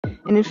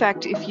And in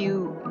fact, if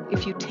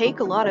you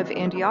take a lot of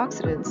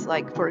antioxidants,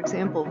 like for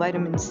example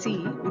vitamin C,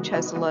 which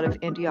has a lot of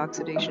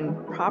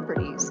antioxidation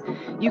properties,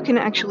 you can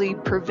actually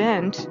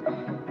prevent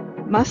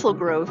muscle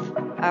growth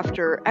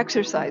after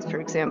exercise, for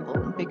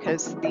example,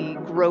 because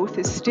the growth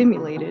is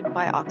stimulated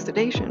by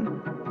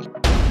oxidation.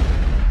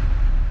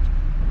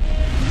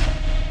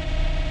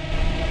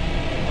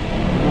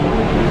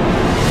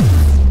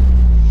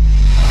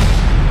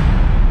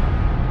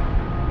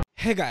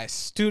 Hey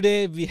guys,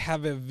 today we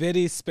have a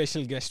very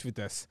special guest with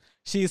us.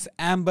 She is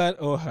Amber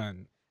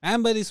Hearn.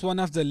 Amber is one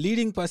of the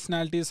leading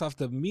personalities of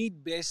the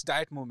meat-based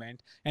diet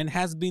movement and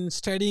has been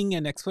studying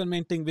and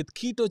experimenting with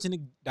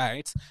ketogenic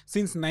diets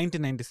since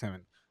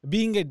 1997.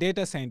 Being a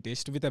data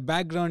scientist with a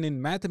background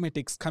in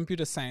mathematics,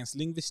 computer science,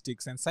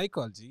 linguistics, and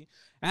psychology,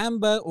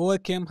 Amber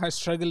overcame her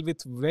struggle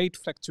with weight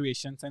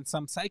fluctuations and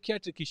some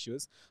psychiatric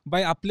issues by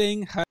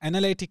applying her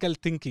analytical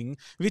thinking,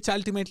 which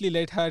ultimately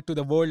led her to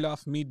the world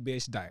of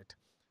meat-based diet.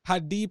 Her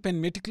deep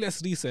and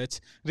meticulous research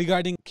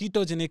regarding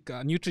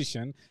ketogenic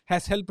nutrition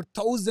has helped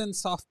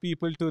thousands of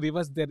people to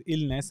reverse their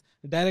illness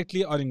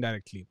directly or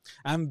indirectly.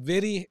 I'm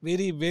very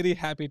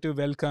happy to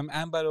welcome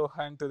Amber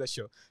Hearn to the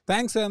show.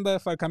 Thanks, Amber,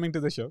 for coming to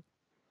the show.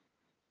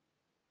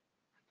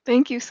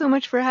 Thank you so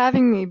much for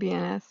having me,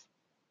 BNS.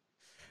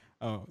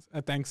 Oh,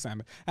 thanks,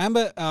 Amber.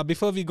 Amber,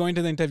 before we go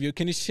into the interview,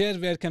 can you share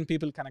where can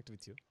people connect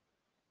with you?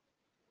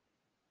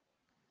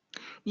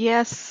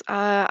 Yes,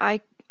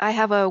 I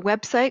have a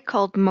website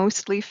called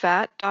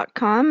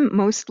mostlyfat.com,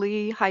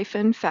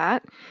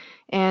 mostly-fat,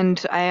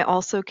 and I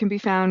also can be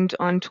found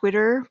on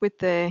Twitter with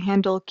the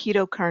handle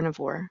Keto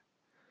Carnivore.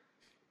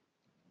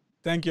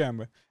 Thank you,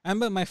 Amber.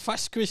 Amber, my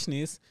first question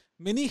is,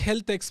 many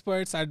health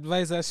experts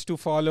advise us to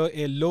follow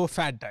a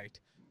low-fat diet,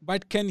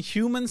 but can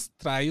humans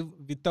thrive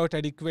without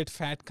adequate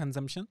fat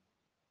consumption?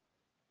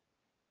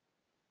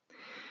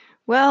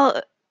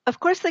 Well, of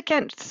course they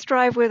can't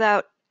strive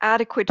without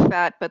adequate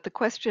fat, but the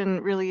question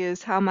really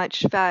is how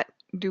much fat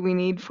do we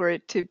need for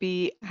it to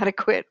be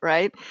adequate,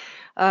 right?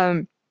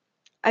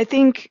 I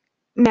think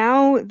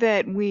now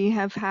that we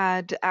have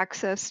had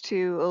access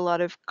to a lot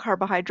of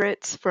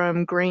carbohydrates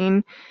from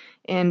grain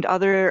and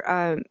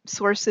other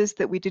sources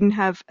that we didn't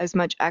have as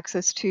much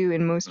access to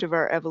in most of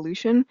our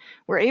evolution,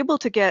 we're able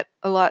to get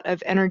a lot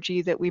of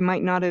energy that we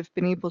might not have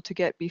been able to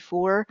get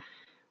before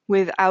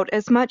without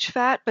as much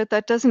fat, but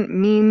that doesn't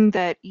mean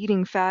that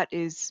eating fat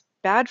is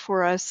bad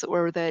for us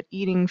or that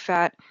eating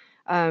fat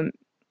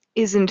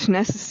isn't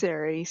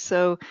necessary.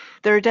 So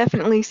there are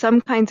definitely some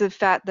kinds of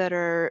fat that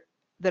are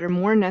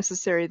more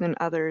necessary than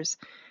others.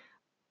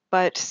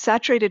 But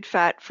saturated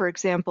fat, for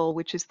example,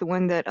 which is the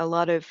one that a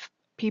lot of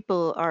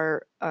people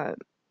are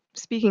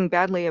speaking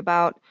badly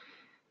about,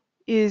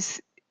 it's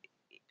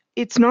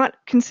not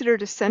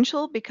considered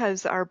essential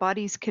because our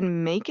bodies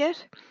can make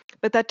it,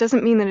 but that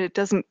doesn't mean that it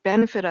doesn't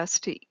benefit us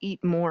to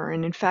eat more.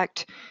 And in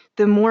fact,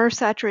 the more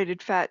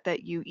saturated fat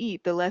that you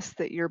eat, the less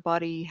that your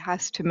body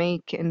has to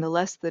make and the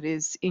less that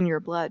is in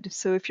your blood.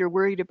 So if you're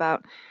worried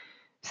about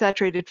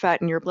saturated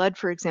fat in your blood,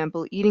 for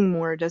example, eating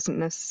more doesn't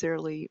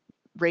necessarily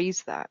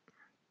raise that.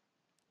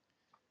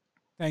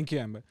 Thank you,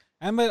 Amber.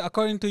 Amber,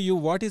 according to you,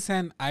 what is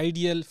an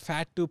ideal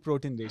fat to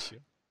protein ratio?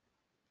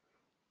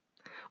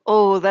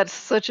 Oh, that's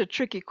such a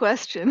tricky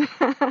question.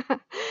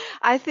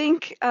 I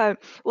think, well,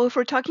 if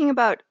we're talking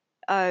about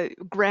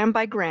gram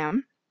by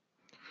gram,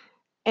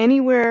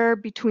 anywhere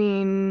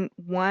between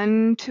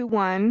 1 to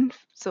 1,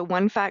 so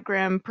 1 fat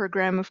gram per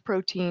gram of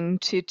protein,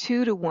 to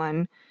 2 to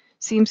 1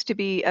 seems to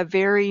be a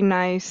very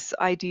nice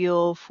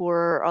ideal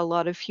for a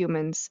lot of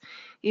humans.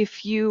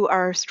 If you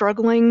are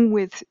struggling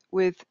with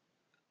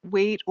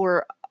weight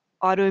or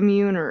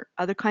autoimmune or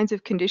other kinds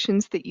of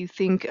conditions that you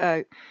think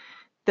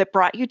that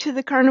brought you to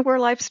the carnivore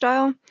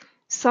lifestyle,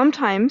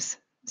 sometimes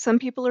some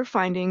people are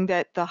finding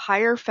that the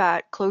higher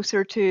fat,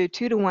 closer to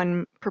 2 to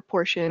 1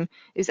 proportion,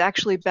 is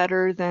actually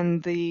better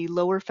than the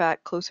lower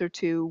fat, closer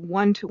to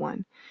 1 to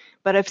 1.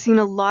 But I've seen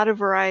a lot of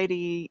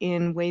variety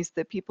in ways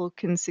that people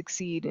can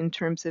succeed in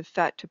terms of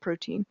fat to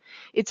protein.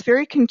 It's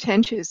very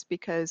contentious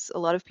because a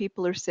lot of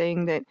people are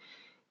saying that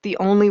the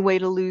only way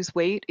to lose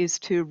weight is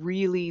to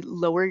really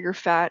lower your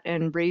fat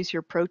and raise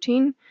your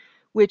protein,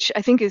 which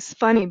I think is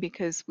funny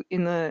because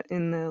in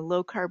the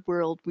low carb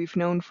world, we've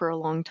known for a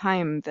long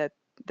time that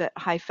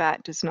high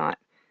fat does not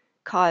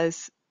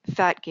cause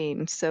fat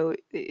gain. So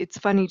it's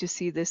funny to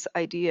see this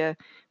idea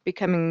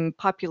becoming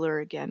popular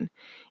again.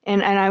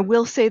 And I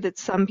will say that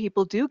some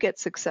people do get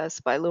success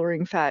by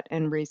lowering fat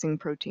and raising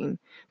protein,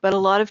 but a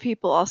lot of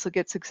people also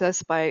get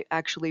success by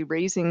actually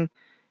raising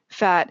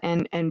fat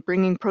and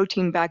bringing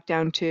protein back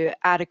down to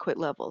adequate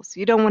levels.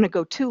 You don't want to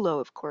go too low,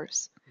 of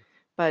course,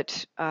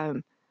 but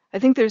I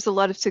think there's a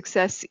lot of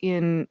success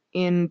in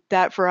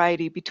that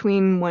variety.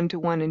 Between 1 to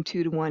 1 and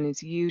 2 to 1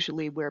 is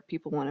usually where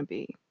people want to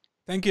be.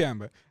 Thank you,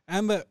 Amber.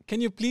 Amber,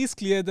 can you please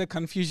clear the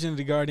confusion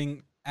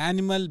regarding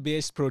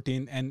animal-based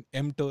protein and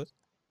mTOR?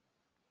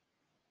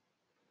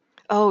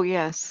 Oh,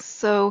 yes.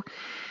 So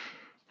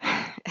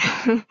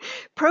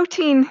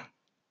protein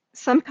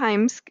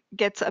sometimes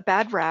gets a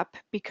bad rap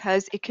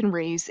because it can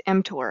raise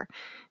mTOR.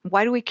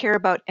 Why do we care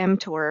about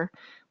mTOR?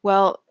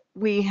 Well,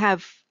 we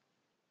have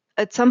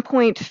at some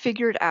point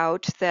figured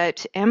out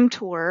that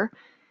mTOR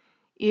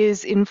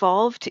is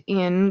involved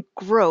in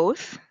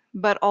growth,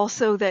 but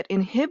also that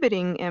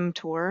inhibiting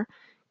mTOR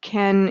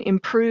can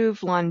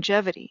improve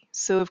longevity.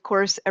 So, of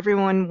course,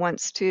 everyone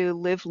wants to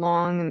live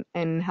long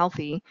and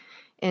healthy.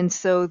 And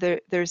so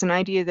there's an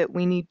idea that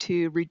we need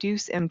to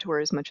reduce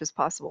mTOR as much as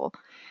possible.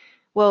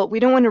 Well, we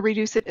don't want to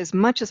reduce it as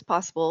much as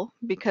possible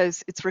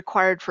because it's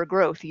required for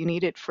growth. You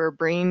need it for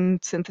brain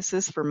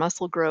synthesis, for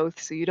muscle growth.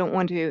 So you don't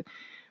want to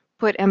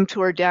put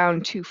mTOR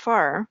down too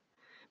far.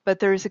 But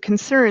there's a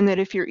concern that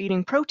if you're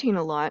eating protein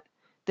a lot,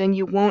 then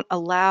you won't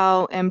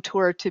allow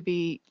mTOR to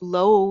be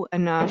low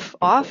enough,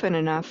 often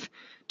enough,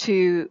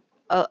 to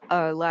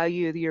allow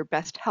you your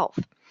best health.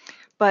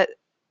 But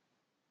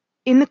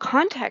in the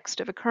context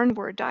of a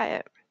carnivore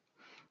diet,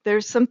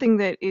 there's something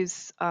that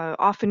is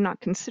often not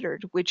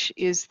considered, which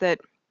is that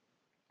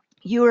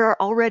you are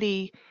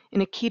already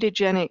in a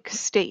ketogenic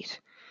state.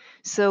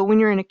 So when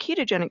you're in a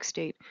ketogenic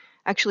state,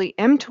 actually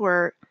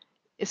mTOR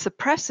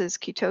suppresses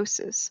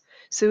ketosis.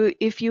 So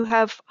if you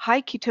have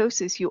high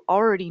ketosis, you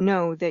already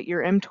know that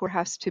your mTOR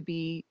has to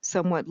be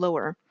somewhat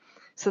lower.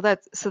 So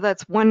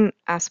that's one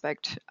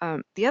aspect.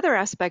 The other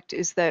aspect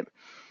is that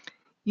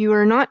you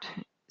are not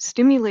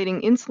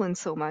stimulating insulin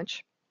so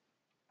much,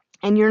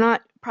 and you're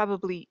not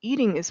probably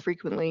eating as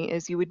frequently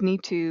as you would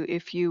need to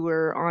if you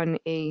were on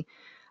a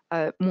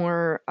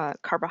more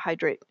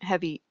carbohydrate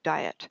heavy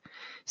diet.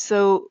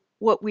 So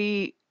what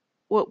we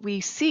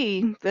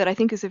see that I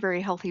think is a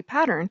very healthy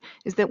pattern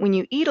is that when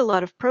you eat a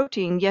lot of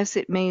protein, yes,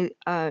 it may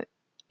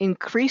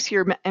increase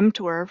your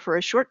mTOR for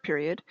a short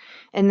period,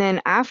 and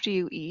then after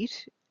you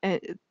eat,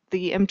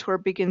 the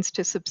mTOR begins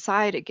to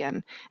subside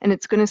again, and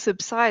it's going to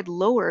subside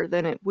lower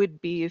than it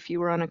would be if you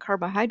were on a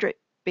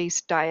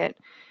carbohydrate-based diet,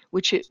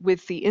 which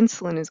with the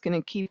insulin is going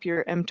to keep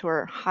your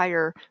mTOR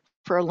higher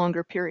for a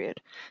longer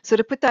period. So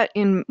to put that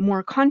in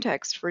more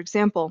context, for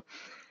example,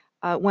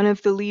 one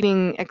of the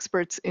leading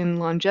experts in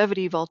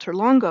longevity, Walter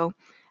Longo,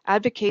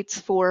 advocates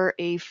for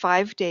a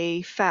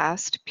 5-day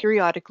fast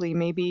periodically,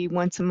 maybe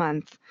once a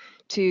month,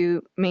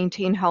 to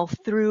maintain health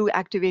through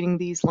activating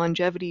these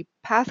longevity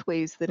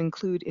pathways that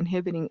include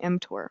inhibiting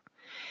mTOR.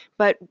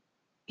 But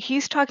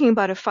he's talking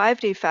about a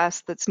 5-day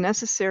fast that's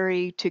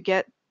necessary to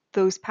get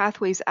those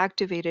pathways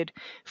activated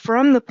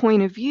from the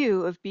point of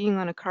view of being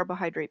on a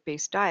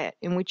carbohydrate-based diet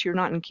in which you're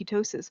not in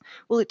ketosis.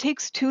 Well, it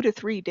takes 2 to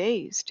 3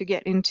 days to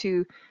get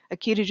into a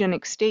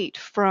ketogenic state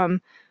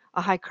from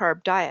a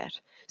high-carb diet.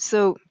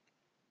 So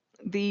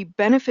the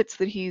benefits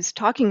that he's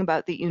talking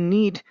about that you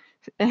need,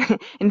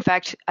 in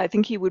fact, I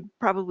think he would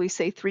probably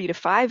say 3 to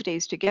 5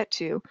 days to get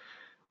to,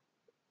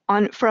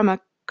 from a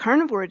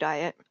carnivore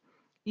diet,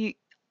 you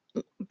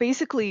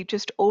basically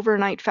just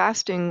overnight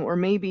fasting or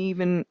maybe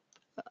even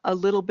a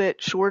little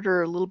bit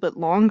shorter, a little bit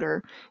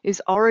longer,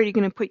 is already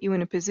going to put you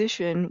in a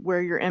position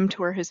where your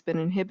mTOR has been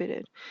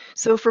inhibited.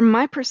 So from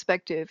my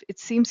perspective, it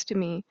seems to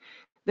me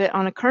that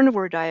on a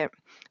carnivore diet,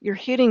 you're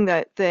hitting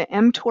the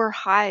mTOR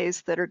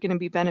highs that are going to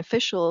be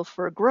beneficial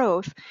for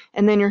growth,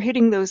 and then you're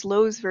hitting those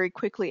lows very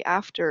quickly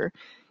after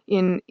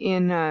in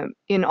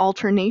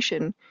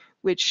alternation,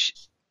 which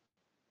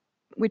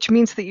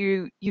means that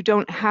you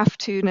don't have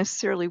to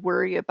necessarily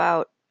worry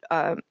about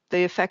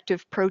the effect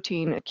of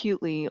protein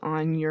acutely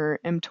on your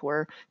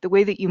mTOR the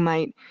way that you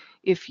might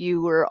if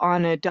you were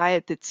on a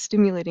diet that's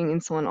stimulating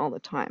insulin all the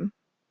time.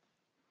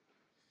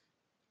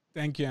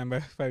 Thank you,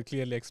 Amber, for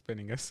clearly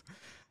explaining us.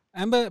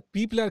 Amber,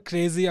 people are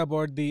crazy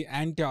about the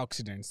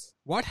antioxidants.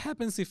 What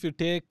happens if you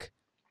take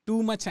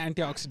too much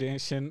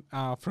antioxidation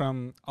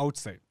from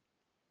outside?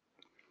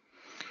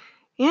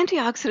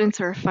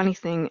 Antioxidants are a funny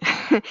thing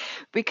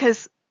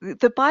because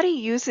the body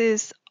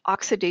uses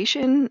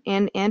oxidation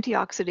and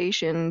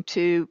antioxidation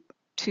to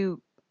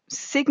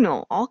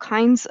signal all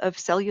kinds of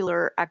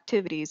cellular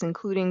activities,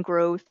 including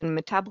growth and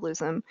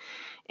metabolism.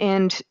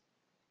 And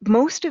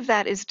most of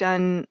that is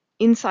done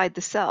inside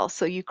the cell.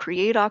 So you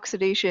create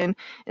oxidation,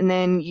 and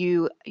then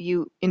you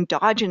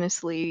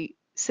endogenously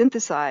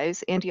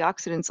synthesize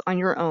antioxidants on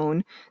your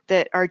own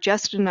that are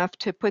just enough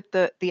to put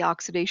the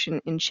oxidation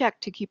in check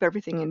to keep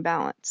everything in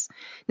balance.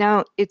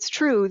 Now, it's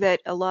true that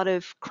a lot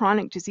of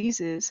chronic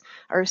diseases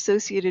are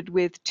associated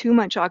with too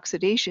much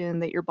oxidation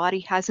that your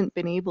body hasn't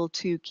been able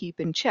to keep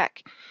in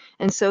check.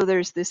 And so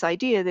there's this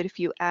idea that if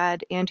you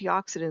add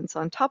antioxidants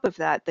on top of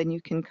that, then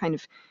you can kind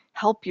of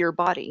help your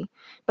body.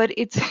 But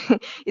it's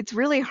it's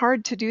really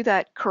hard to do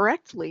that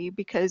correctly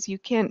because you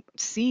can't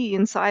see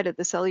inside at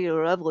the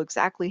cellular level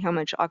exactly how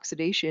much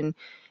oxidation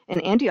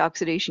and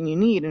antioxidation you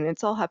need, and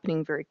it's all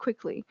happening very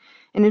quickly.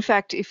 And in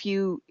fact, if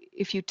you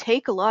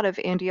take a lot of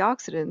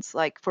antioxidants,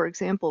 like for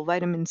example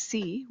vitamin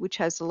C, which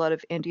has a lot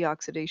of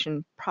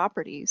antioxidation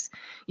properties,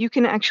 you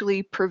can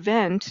actually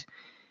prevent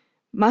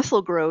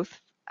muscle growth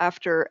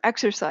after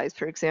exercise,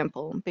 for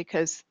example,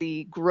 because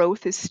the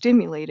growth is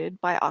stimulated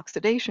by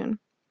oxidation.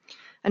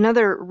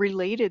 Another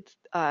related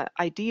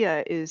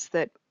idea is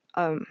that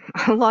a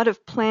lot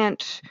of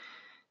plant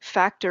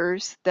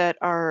factors that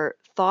are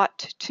thought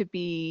to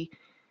be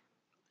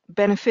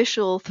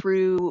beneficial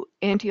through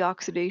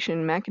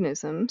antioxidation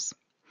mechanisms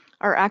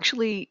are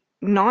actually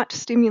not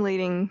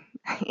stimulating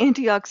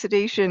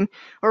antioxidation,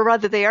 or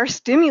rather, they are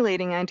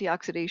stimulating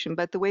antioxidation,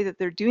 but the way that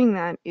they're doing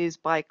that is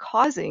by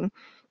causing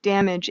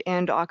damage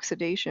and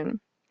oxidation.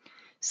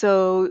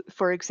 So,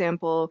 for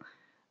example,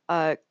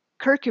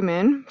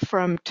 curcumin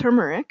from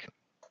turmeric,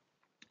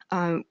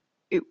 um,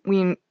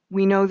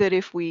 we know that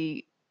if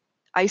we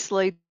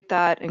isolate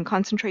that and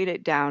concentrate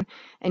it down,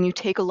 and you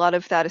take a lot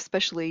of that,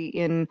 especially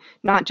in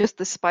not just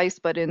the spice,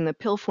 but in the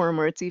pill form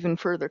where it's even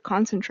further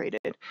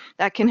concentrated,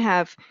 that can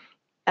have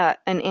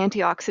an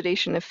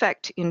antioxidation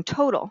effect in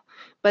total.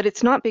 But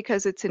it's not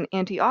because it's an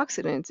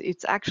antioxidant,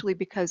 it's actually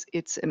because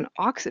it's an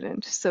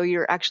oxidant. So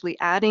you're actually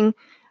adding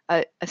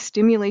a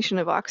stimulation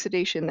of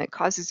oxidation that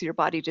causes your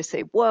body to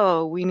say,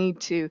 whoa, we need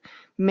to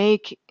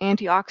make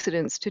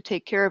antioxidants to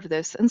take care of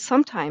this. And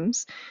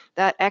sometimes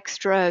that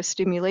extra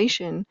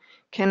stimulation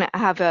can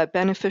have a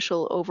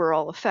beneficial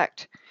overall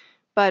effect.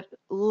 But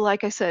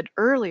like I said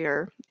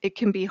earlier, it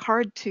can be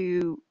hard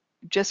to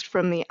just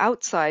from the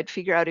outside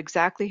figure out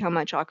exactly how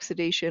much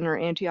oxidation or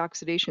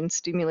antioxidation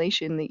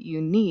stimulation that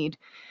you need.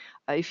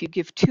 If you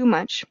give too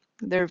much,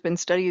 there have been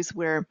studies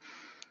where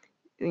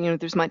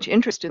there's much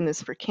interest in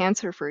this for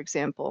cancer, for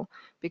example,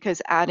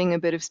 because adding a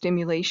bit of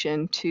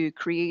stimulation to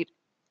create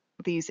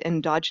these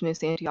endogenous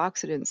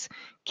antioxidants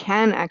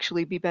can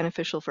actually be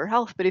beneficial for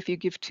health. But if you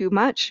give too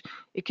much,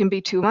 it can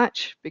be too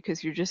much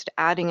because you're just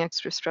adding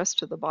extra stress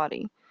to the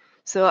body.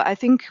 So I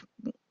think,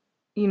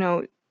 you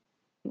know,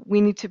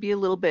 we need to be a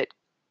little bit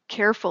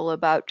careful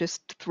about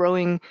just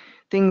throwing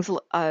things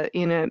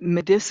in a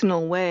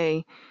medicinal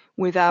way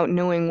without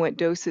knowing what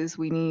doses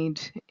we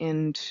need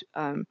and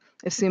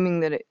assuming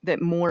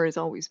that more is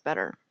always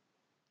better.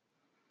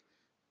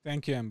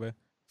 Thank you, Amber.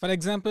 For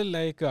example,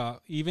 like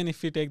even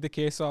if you take the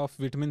case of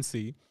vitamin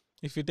C,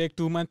 if you take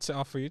too much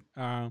of it,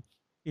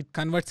 it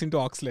converts into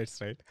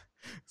oxalates, right?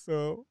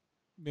 So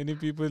many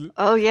people,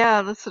 Oh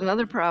yeah, that's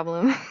another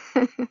problem.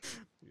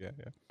 yeah,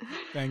 yeah.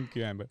 Thank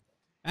you, Amber.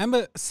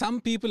 Amber,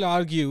 some people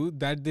argue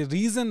that the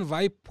reason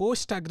why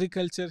post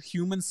agriculture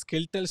human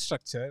skeletal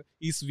structure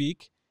is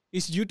weak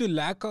is due to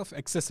lack of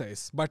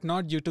exercise, but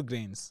not due to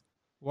grains.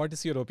 What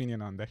is your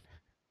opinion on that?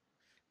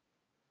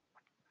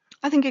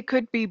 I think it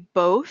could be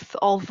both,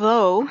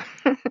 although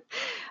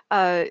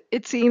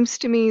it seems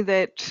to me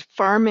that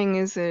farming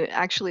is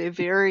actually a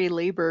very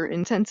labor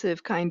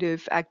intensive kind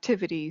of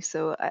activity.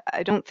 So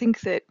I don't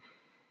think that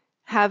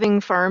having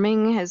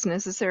farming has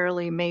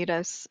necessarily made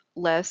us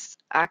less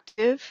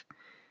active.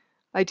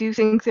 I do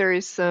think there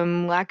is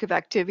some lack of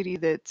activity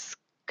that's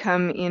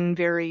come in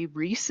very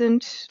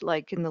recent,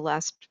 like in the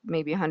last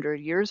maybe 100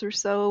 years or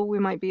so, we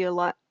might be a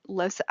lot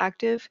less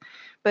active.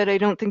 But I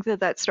don't think that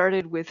that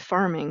started with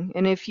farming.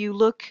 And if you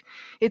look,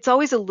 it's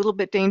always a little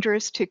bit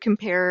dangerous to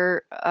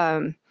compare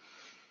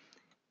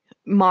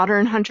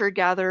modern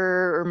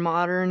hunter-gatherer or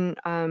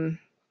modern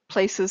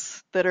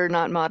places that are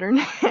not modern,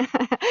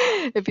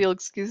 if you'll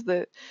excuse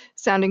the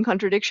sounding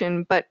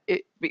contradiction, but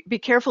be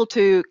careful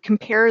to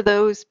compare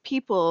those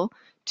people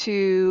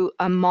to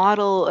a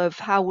model of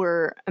how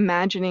we're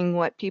imagining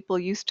what people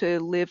used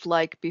to live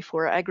like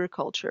before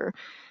agriculture.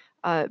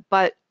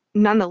 But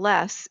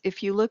nonetheless,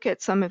 if you look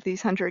at some of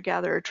these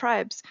hunter-gatherer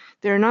tribes,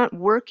 they're not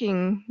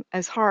working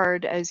as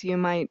hard as you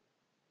might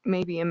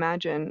maybe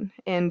imagine.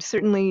 And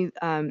certainly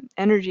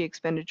energy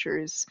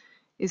expenditures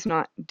is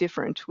not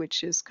different,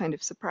 which is kind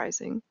of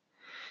surprising.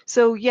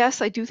 So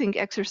yes, I do think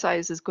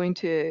exercise is going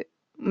to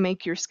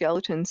make your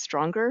skeleton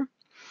stronger,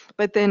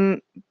 but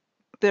then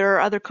there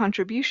are other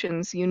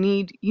contributions. You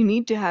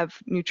need to have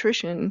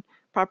nutrition,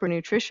 proper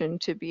nutrition,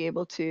 to be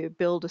able to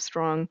build a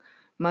strong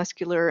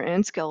muscular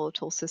and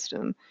skeletal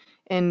system.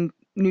 And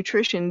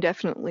nutrition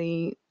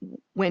definitely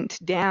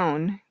went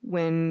down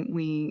when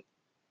we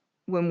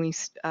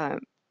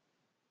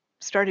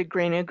started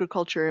grain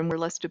agriculture and were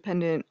less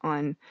dependent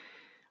on,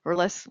 or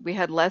less, we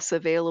had less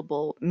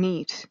available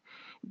meat.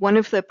 One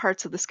of the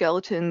parts of the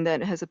skeleton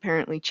that has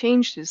apparently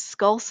changed is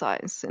skull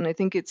size. And I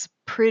think it's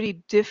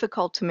pretty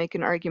difficult to make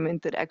an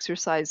argument that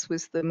exercise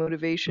was the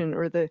motivation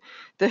or the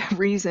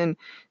reason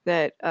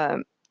that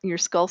your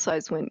skull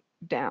size went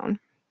down.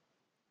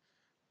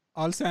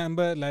 Also,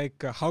 Amber,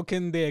 like how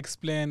can they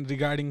explain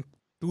regarding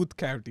tooth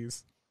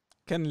cavities?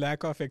 Can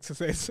lack of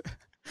exercise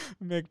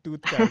make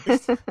tooth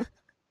cavities?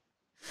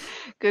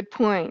 Good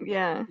point.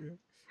 Yeah. Yeah.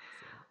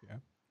 So, yeah.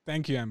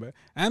 Thank you, Amber.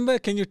 Amber,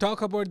 can you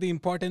talk about the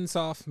importance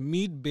of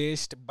meat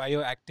based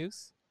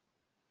bioactives?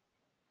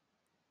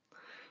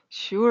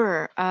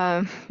 Sure.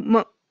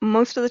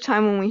 Most of the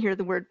time when we hear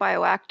the word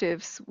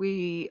bioactives,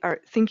 we are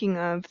thinking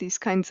of these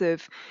kinds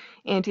of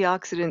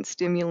antioxidant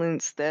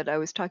stimulants that I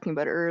was talking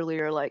about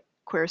earlier, like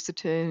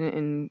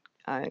quercetin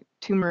and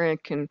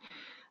turmeric and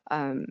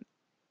um,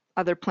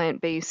 other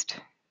plant-based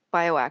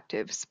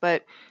bioactives.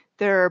 But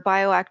there are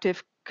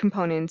bioactive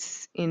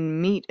components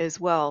in meat as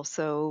well.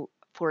 So,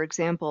 for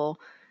example,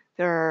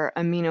 there are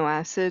amino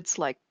acids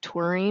like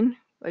taurine.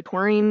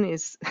 Taurine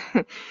is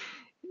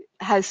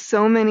has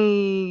so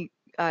many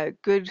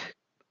good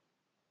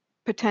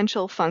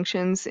potential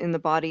functions in the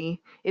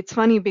body. It's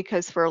funny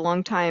because for a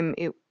long time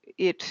it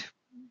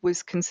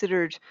was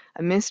considered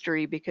a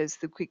mystery because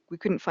we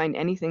couldn't find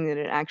anything that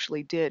it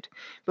actually did.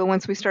 But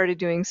once we started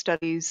doing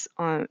studies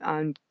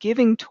on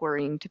giving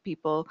taurine to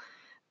people,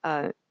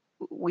 uh,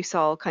 we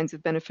saw all kinds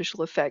of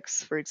beneficial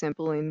effects, for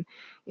example,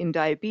 in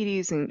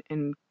diabetes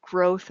and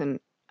growth. And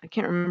I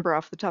can't remember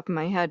off the top of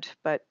my head,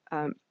 but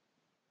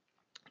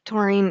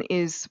taurine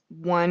is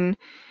one.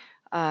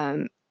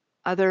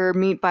 Other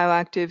meat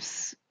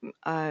bioactives,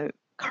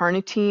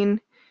 carnitine,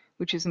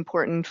 which is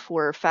important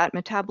for fat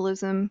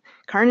metabolism.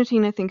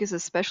 Carnitine, I think, is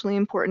especially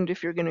important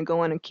if you're going to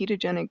go on a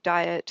ketogenic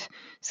diet.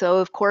 So,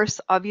 of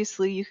course,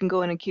 obviously, you can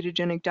go on a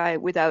ketogenic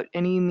diet without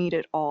any meat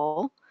at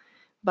all,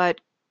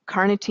 but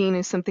carnitine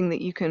is something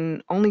that you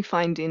can only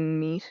find in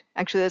meat.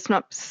 Actually, that's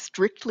not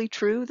strictly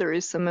true. There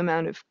is some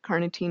amount of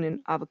carnitine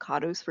in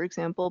avocados, for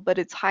example, but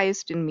it's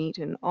highest in meat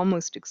and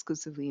almost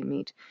exclusively in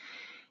meat.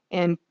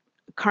 And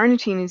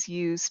carnitine is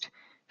used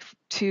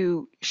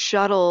to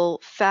shuttle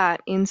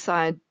fat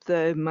inside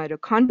the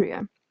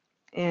mitochondria.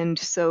 And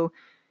so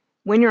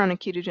when you're on a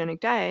ketogenic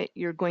diet,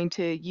 you're going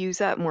to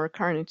use up more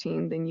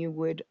carnitine than you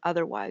would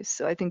otherwise.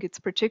 So I think it's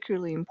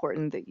particularly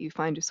important that you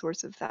find a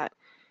source of that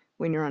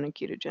when you're on a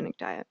ketogenic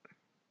diet.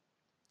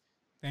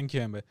 Thank you,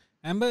 Amber.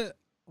 Amber,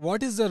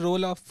 what is the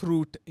role of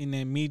fruit in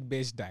a meat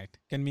based diet?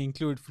 Can we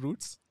include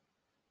fruits?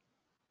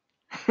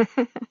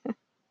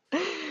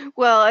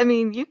 Well, I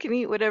mean, you can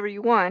eat whatever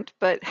you want,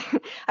 but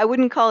I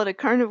wouldn't call it a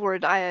carnivore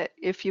diet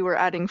if you were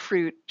adding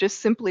fruit, just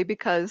simply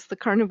because the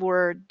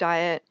carnivore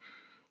diet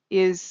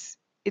is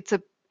it's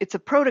a it's a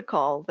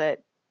protocol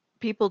that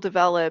people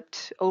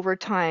developed over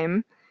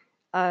time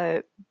uh,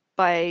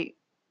 by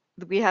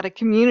we had a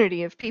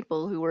community of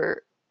people who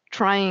were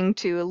trying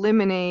to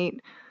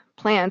eliminate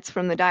plants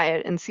from the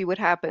diet and see what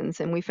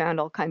happens, and we found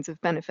all kinds of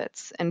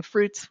benefits. And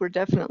fruits were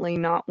definitely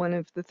not one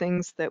of the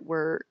things that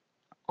were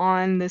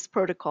on this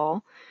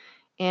protocol,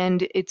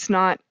 and it's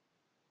not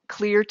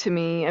clear to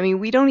me. I mean,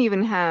 we don't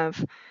even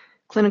have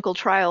clinical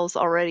trials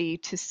already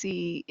to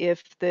see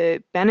if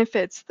the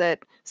benefits that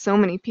so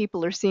many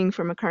people are seeing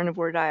from a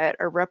carnivore diet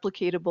are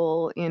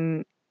replicatable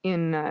in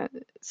a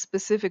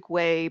specific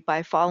way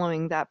by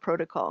following that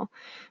protocol.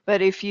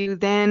 But if you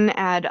then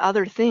add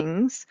other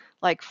things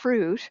like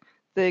fruit,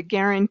 the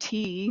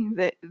guarantee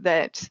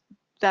that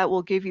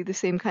will give you the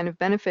same kind of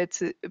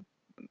benefits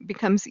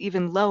becomes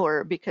even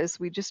lower because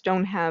we just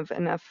don't have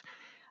enough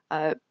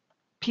uh,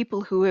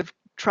 people who have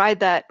tried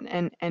that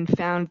and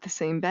found the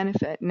same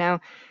benefit. Now,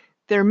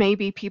 there may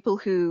be people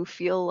who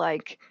feel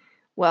like,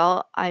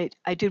 well, I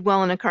did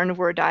well on a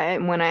carnivore diet,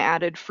 and when I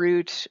added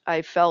fruit,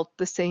 I felt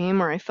the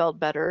same or I felt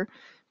better.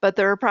 But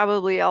there are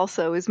probably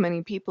also as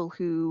many people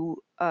who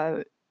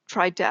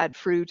tried to add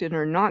fruit and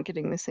are not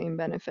getting the same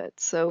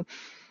benefits. So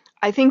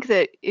I think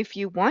that if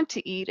you want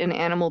to eat an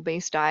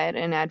animal-based diet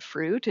and add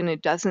fruit and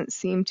it doesn't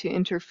seem to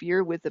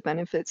interfere with the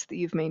benefits that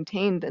you've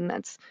maintained, then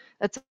that's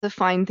a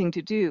fine thing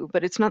to do.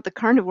 But it's not the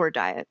carnivore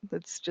diet.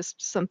 That's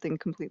just something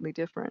completely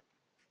different.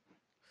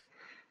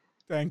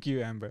 Thank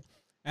you, Amber.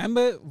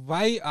 Amber,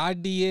 why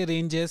RDA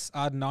ranges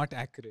are not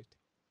accurate?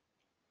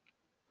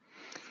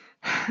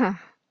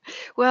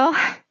 Well,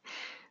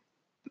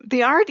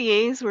 the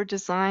RDAs were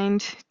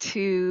designed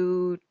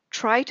to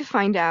try to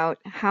find out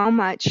how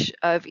much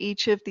of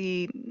each of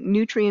the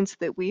nutrients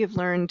that we have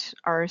learned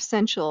are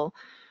essential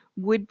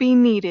would be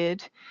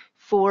needed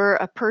for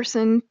a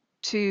person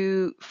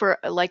for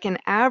like an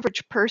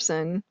average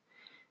person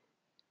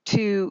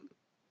to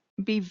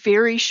be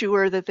very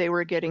sure that they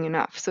were getting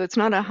enough. So it's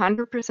not a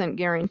 100%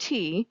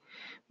 guarantee,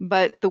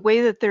 but the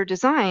way that they're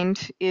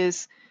designed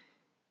is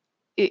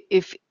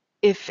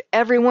if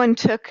everyone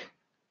took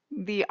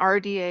the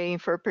RDA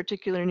for a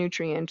particular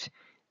nutrient,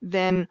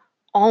 then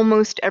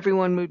almost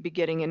everyone would be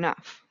getting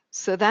enough.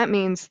 So that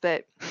means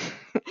that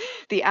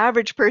the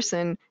average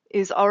person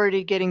is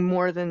already getting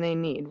more than they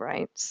need,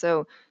 right?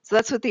 So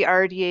that's what the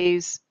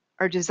RDAs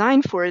are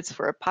designed for. It's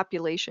for a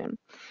population.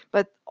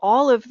 But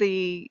all of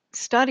the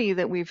study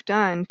that we've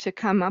done to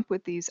come up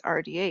with these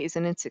RDAs,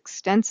 and it's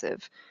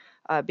extensive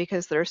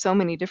because there are so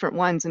many different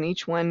ones and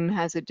each one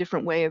has a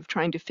different way of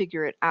trying to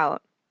figure it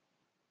out.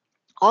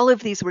 All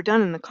of these were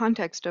done in the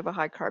context of a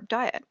high carb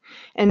diet.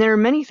 And there are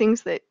many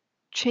things that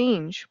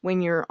change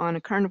when you're on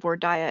a carnivore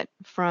diet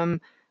from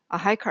a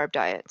high carb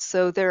diet.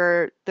 So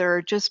there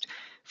are just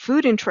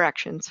food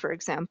interactions, for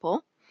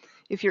example.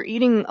 If you're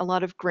eating a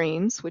lot of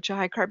grains, which a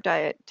high carb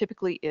diet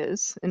typically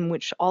is, in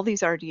which all these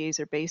RDAs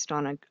are based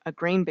on a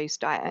grain-based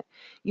diet,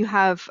 you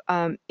have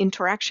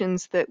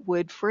interactions that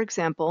would, for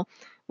example,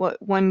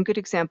 one good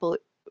example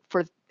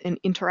for an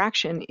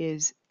interaction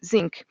is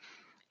zinc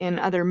and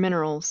other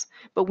minerals.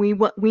 But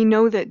we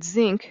know that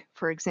zinc,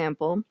 for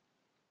example,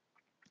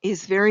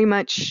 is very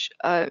much,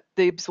 the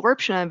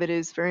absorption of it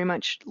is very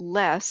much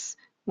less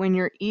when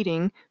you're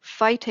eating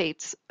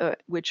phytates,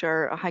 which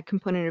are a high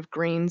component of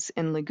grains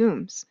and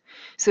legumes.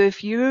 So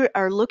if you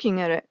are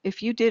looking at it,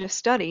 if you did a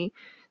study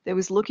that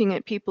was looking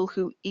at people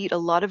who eat a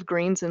lot of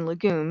grains and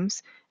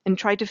legumes and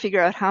tried to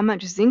figure out how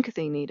much zinc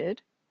they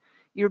needed,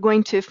 you're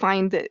going to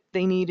find that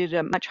they needed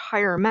a much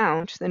higher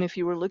amount than if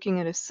you were looking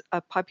at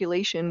a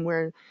population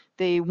where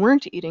they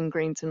weren't eating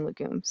grains and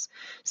legumes.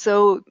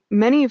 So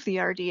many of the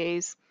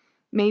RDAs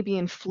may be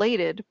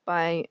inflated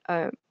by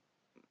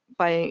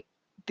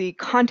the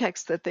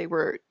context that they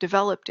were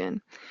developed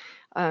in.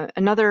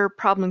 Another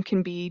problem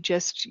can be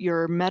just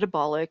your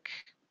metabolic,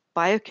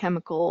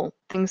 biochemical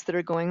things that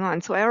are going on.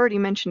 So I already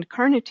mentioned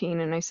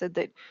carnitine, and I said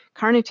that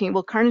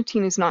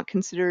carnitine is not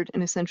considered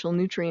an essential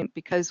nutrient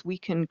because we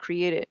can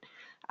create it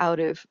out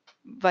of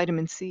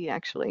vitamin C,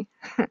 actually.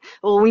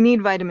 Well, we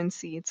need vitamin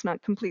C. It's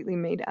not completely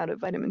made out of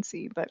vitamin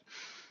C, but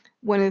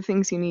one of the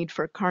things you need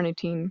for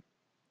carnitine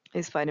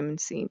is vitamin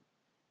C.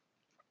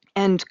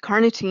 And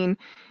carnitine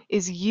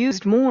is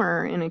used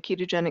more in a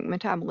ketogenic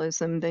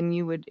metabolism than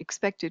you would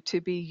expect it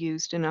to be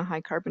used in a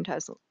high carbon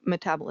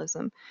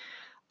metabolism.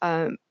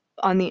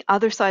 On the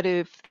other side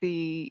of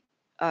the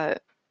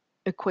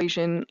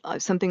equation,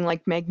 something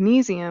like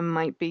magnesium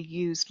might be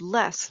used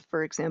less.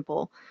 For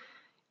example,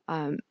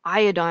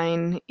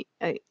 iodine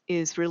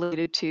is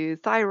related to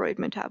thyroid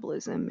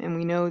metabolism, and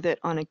we know that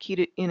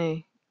in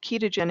a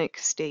ketogenic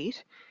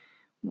state,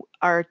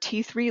 our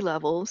T3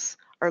 levels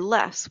are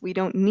less. We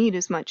don't need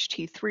as much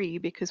T3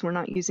 because we're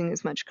not using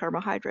as much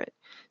carbohydrate.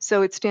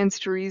 So it stands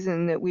to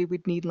reason that we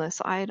would need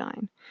less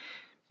iodine.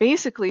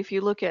 Basically, if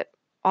you look at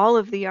all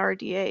of the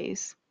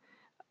RDAs,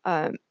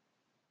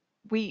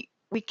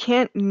 we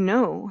can't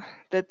know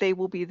that they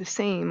will be the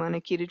same on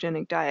a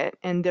ketogenic diet,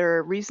 and there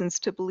are reasons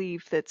to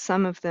believe that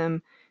some of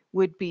them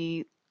would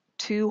be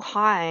too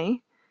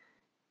high,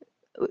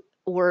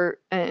 or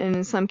and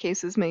in some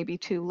cases maybe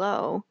too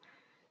low.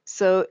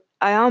 So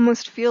I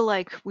almost feel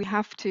like we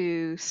have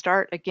to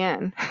start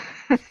again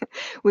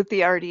with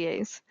the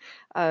RDAs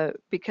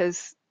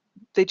because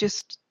they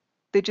just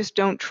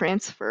don't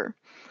transfer.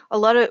 A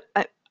lot of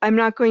I'm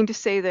not going to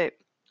say that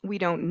we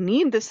don't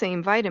need the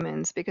same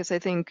vitamins, because I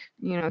think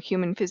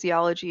human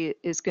physiology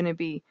is going to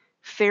be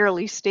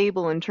fairly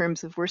stable in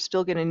terms of we're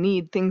still going to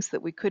need things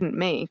that we couldn't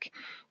make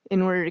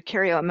in order to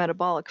carry out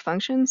metabolic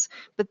functions,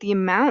 but the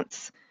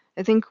amounts,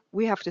 I think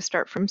we have to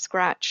start from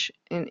scratch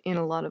in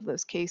a lot of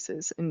those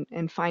cases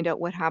and find out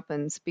what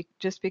happens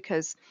just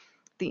because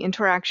the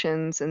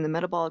interactions and the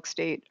metabolic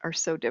state are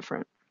so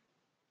different.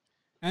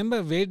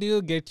 Amber, where do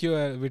you get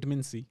your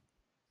vitamin C?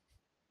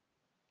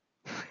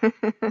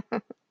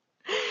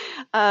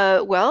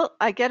 Well,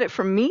 I get it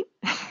from meat.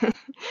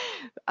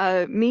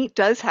 Meat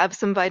does have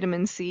some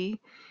vitamin C.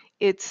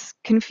 It's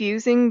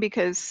confusing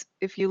because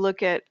if you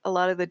look at a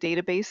lot of the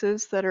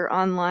databases that are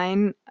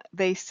online,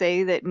 they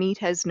say that meat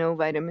has no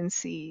vitamin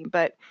C.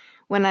 But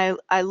when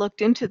I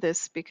looked into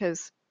this,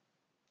 because,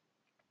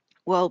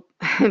 well,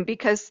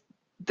 because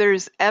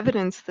there's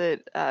evidence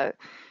that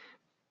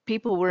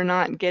people were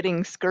not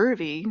getting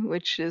scurvy,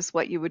 which is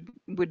what you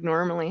would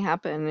normally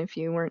happen if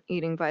you weren't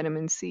eating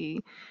vitamin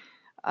C.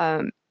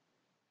 Um,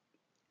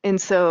 and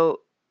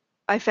so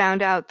I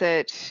found out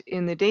that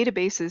in the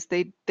databases,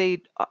 they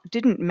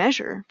didn't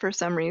measure for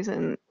some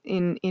reason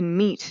in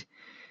meat.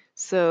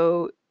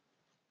 So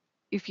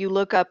if you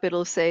look up,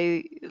 it'll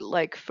say,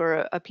 like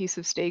for a piece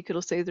of steak,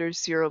 it'll say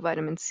there's 0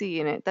 vitamin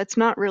C in it. That's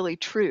not really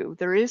true.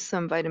 There is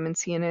some vitamin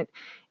C in it,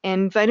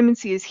 and vitamin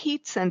C is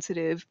heat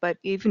sensitive, but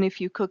even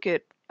if you cook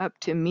it up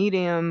to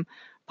medium,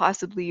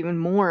 possibly even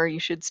more, you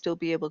should still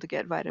be able to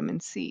get vitamin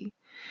C.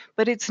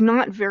 But it's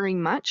not very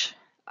much.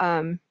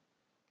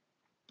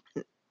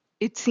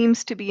 It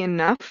seems to be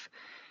enough.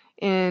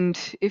 And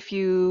if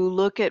you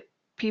look at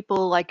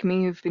people like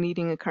me who've been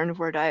eating a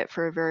carnivore diet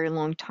for a very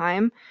long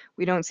time,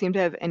 we don't seem to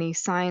have any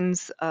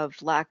signs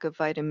of lack of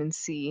vitamin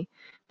C.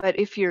 But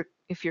if you're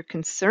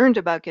concerned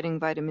about getting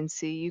vitamin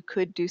C, you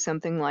could do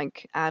something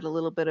like add a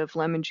little bit of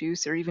lemon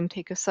juice or even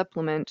take a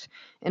supplement.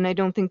 And I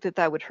don't think that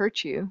that would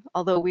hurt you.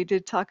 Although we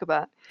did talk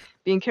about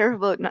being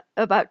careful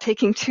about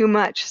taking too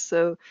much.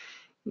 So,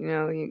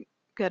 you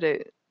got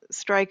to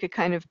strike a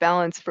kind of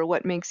balance for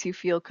what makes you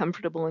feel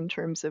comfortable in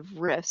terms of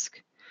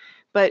risk.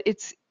 But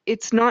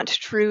it's not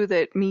true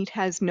that meat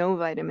has no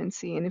vitamin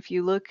C. And if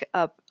you look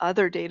up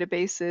other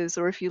databases,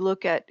 or if you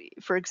look at,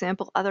 for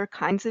example, other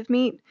kinds of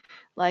meat,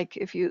 like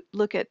if you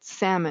look at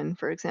salmon,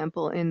 for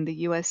example, in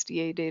the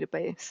USDA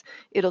database,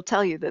 it'll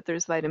tell you that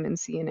there's vitamin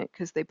C in it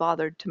because they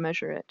bothered to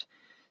measure it.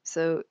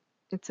 So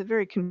it's a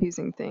very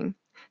confusing thing.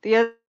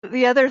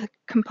 The other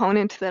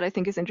component that I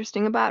think is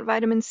interesting about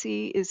vitamin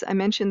C is I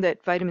mentioned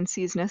that vitamin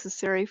C is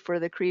necessary for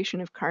the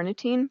creation of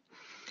carnitine.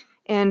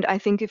 And I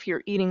think if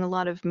you're eating a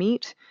lot of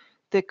meat,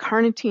 the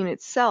carnitine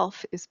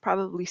itself is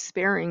probably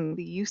sparing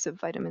the use of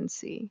vitamin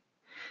C.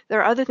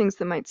 There are other things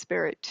that might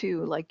spare it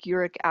too, like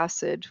uric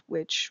acid,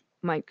 which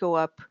might go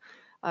up,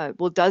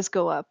 does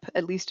go up,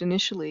 at least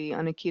initially,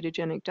 on a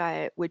ketogenic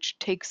diet, which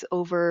takes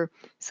over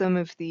some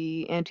of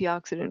the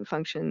antioxidant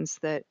functions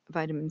that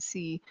vitamin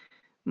C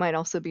might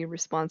also be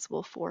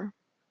responsible for.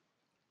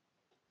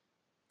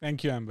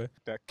 Thank you, Amber.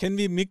 Can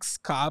we mix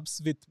carbs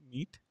with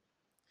meat?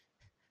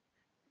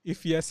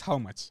 If yes, how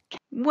much?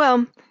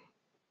 Well,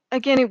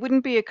 again, it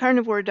wouldn't be a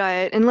carnivore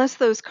diet unless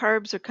those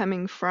carbs are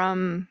coming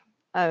from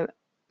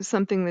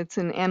something that's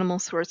an animal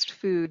sourced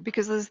food,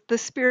 because the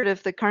spirit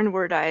of the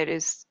carnivore diet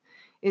is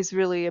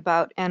really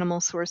about animal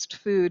sourced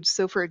food.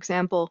 So for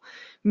example,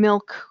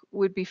 milk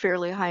would be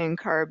fairly high in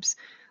carbs.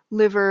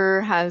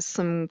 Liver has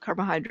some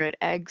carbohydrate,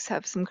 eggs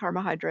have some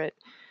carbohydrate.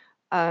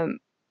 Um,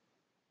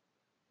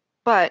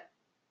 but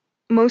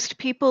most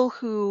people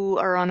who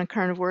are on a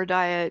carnivore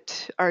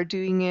diet are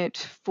doing it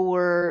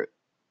for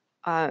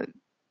uh,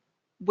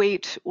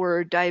 weight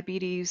or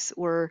diabetes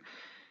or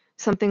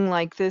something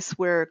like this,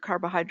 where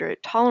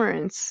carbohydrate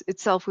tolerance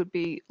itself would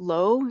be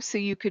low. So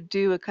you could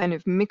do a kind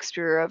of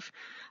mixture of,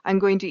 I'm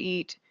going to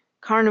eat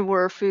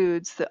carnivore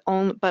foods that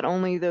but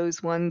only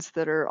those ones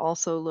that are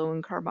also low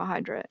in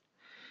carbohydrate.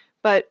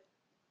 But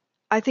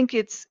I think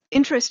it's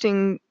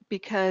interesting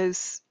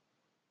because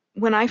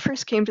when I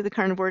first came to the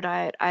carnivore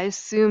diet, I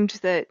assumed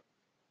that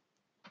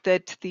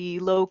the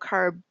low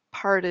carb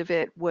part of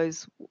it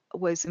was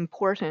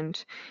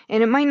important,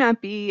 and it might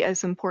not be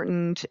as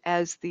important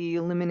as the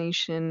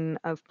elimination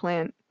of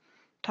plant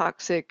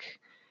toxic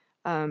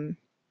um,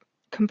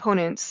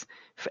 components,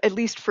 at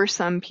least for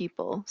some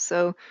people.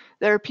 So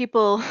there are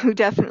people who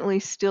definitely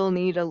still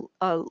need a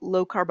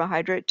low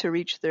carbohydrate to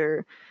reach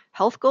their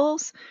health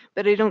goals,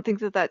 but I don't think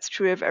that that's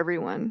true of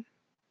everyone.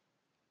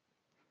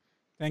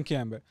 Thank you,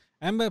 Amber.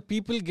 Amber,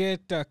 people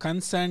get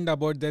concerned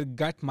about their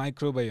gut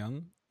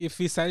microbiome if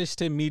we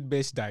suggest a meat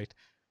based diet.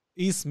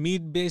 Is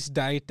meat based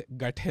diet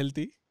gut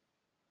healthy?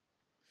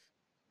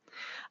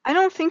 I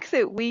don't think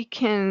that we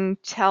can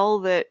tell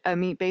that a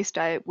meat-based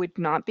diet would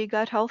not be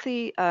gut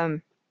healthy,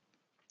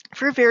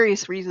 for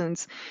various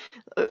reasons.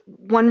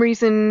 One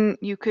reason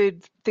you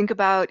could think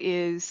about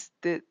is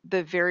the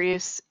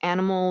various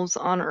animals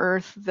on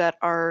Earth that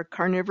are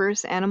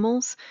carnivorous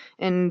animals,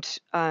 and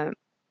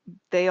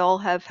they all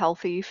have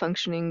healthy,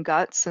 functioning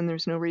guts, and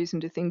there's no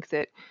reason to think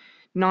that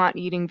not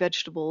eating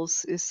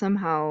vegetables is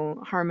somehow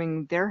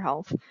harming their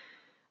health.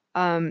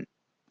 Um,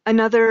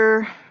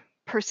 Another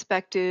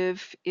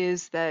perspective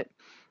is that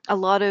a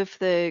lot of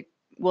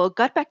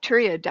gut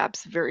bacteria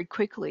adapts very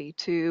quickly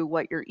to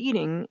what you're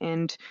eating,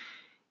 and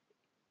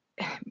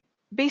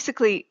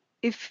basically,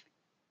 if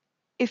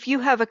you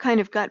have a kind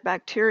of gut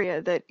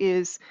bacteria that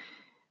is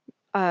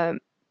um,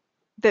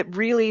 that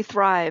really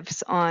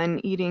thrives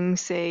on eating,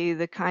 say,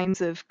 the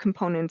kinds of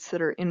components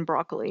that are in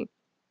broccoli,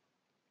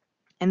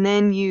 and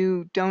then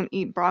you don't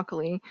eat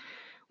broccoli,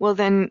 well,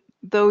 then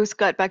those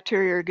gut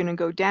bacteria are going to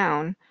go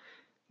down,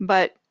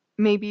 but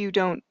maybe you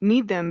don't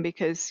need them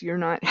because you're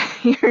not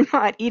you're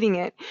not eating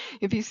it,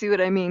 if you see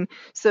what I mean.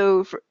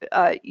 So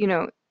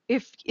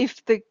if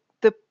the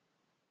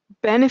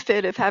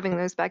benefit of having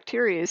those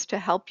bacteria is to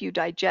help you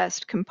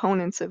digest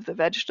components of the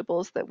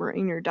vegetables that were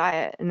in your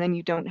diet, and then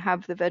you don't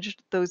have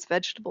those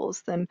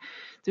vegetables, then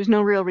there's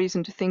no real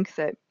reason to think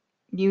that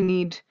you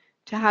need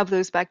to have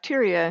those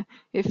bacteria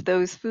if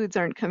those foods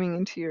aren't coming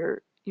into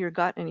your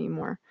gut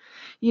anymore.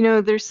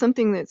 There's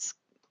something that's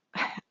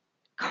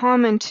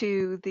common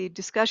to the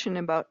discussion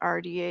about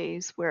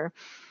RDAs, where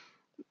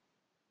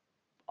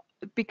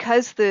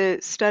because the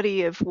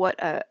study of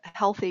what a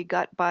healthy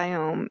gut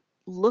biome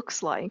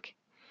looks like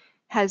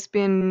has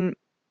been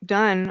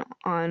done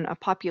on a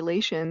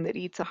population that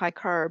eats a high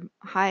carb,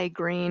 high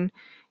grain,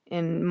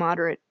 and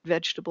moderate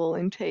vegetable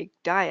intake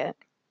diet,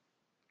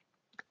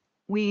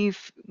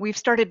 we've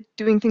started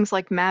doing things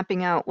like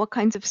mapping out what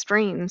kinds of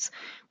strains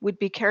would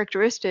be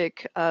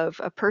characteristic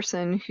of a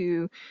person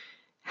who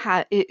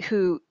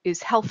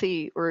is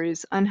healthy or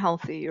is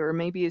unhealthy, or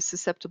maybe is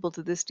susceptible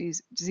to this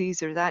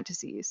disease or that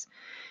disease.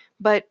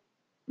 But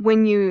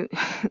when you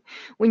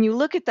when you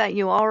look at that,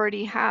 you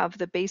already have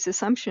the base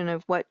assumption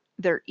of what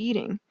they're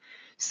eating.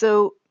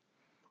 So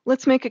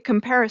let's make a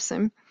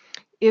comparison.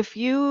 If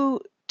you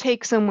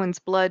take someone's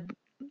blood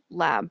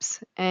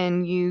labs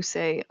and you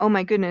say, "Oh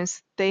my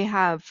goodness, they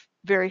have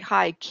very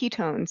high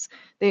ketones,"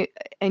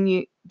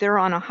 they're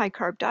on a high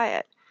carb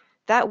diet,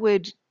 that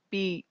would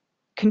be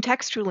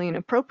contextually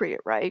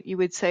inappropriate, right? You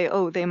would say,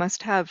 "Oh, they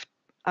must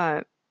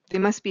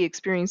be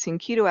experiencing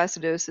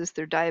ketoacidosis.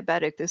 They're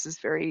diabetic. This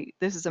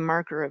is a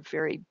marker of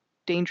very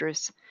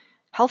dangerous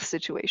health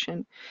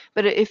situation."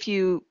 But if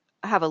you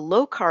have a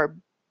low carb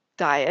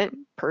diet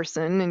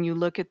person and you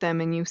look at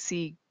them and you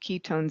see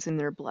ketones in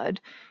their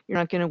blood, you're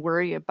not going to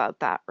worry about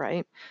that,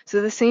 right?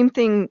 So the same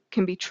thing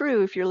can be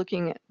true if you're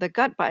looking at the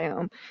gut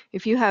biome.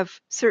 If you have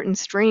certain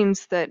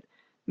strains that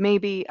may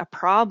be a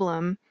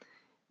problem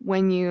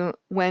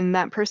when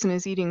that person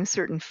is eating a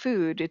certain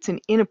food, it's an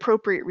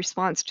inappropriate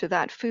response to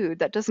that food.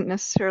 That doesn't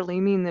necessarily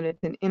mean that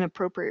it's an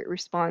inappropriate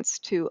response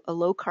to a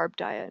low carb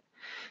diet.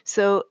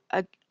 So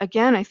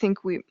again, I think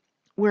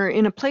we're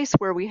in a place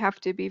where we have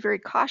to be very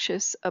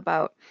cautious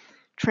about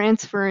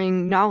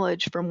transferring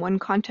knowledge from one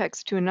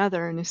context to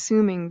another and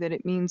assuming that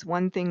it means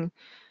one thing,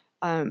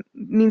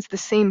 means the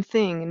same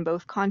thing in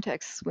both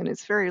contexts, when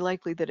it's very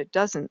likely that it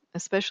doesn't,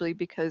 especially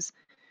because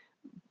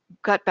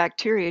gut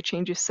bacteria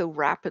changes so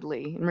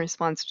rapidly in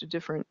response to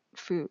different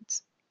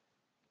foods.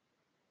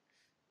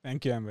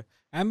 Thank you, Amber.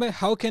 Amber,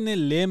 how can a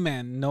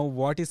layman know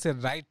what is a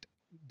right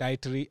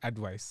dietary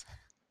advice?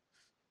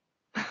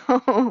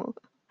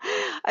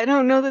 I I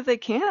don't know that they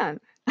can.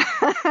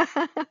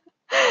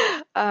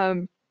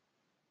 um,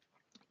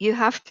 you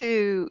have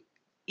to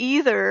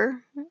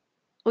either,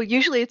 well,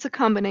 usually it's a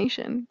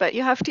combination, but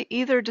you have to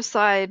either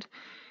decide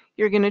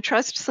you're going to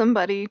trust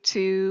somebody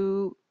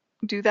to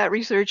do that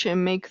research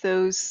and make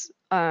those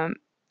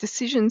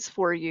decisions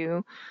for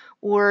you,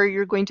 or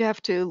you're going to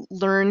have to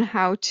learn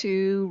how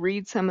to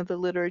read some of the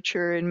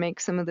literature and make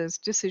some of those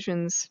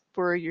decisions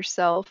for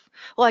yourself.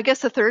 Well, I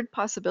guess the third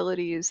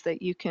possibility is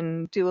that you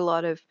can do a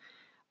lot of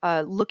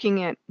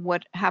looking at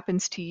what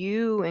happens to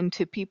you and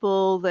to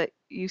people that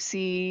you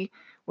see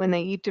when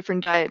they eat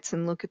different diets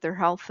and look at their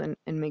health and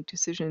make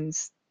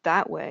decisions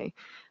that way.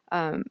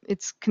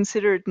 It's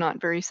considered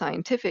not very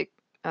scientific,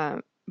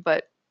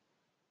 but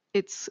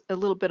it's a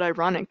little bit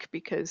ironic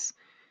because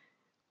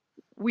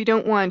we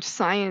don't want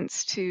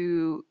science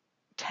to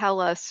tell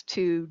us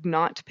to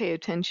not pay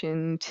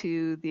attention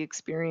to the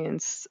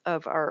experience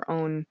of our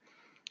own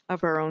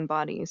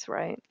bodies,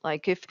 right?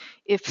 Like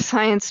if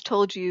science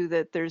told you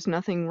that there's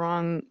nothing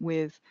wrong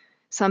with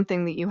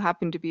something that you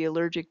happen to be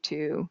allergic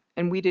to,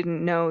 and we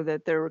didn't know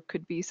that there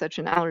could be such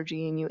an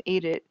allergy and you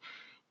ate it,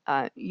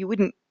 you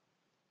wouldn't,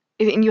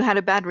 and you had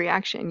a bad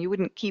reaction, you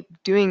wouldn't keep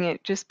doing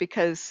it just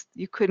because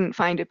you couldn't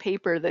find a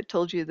paper that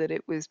told you that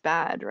it was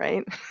bad,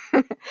 right?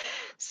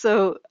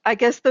 So I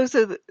guess those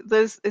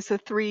is a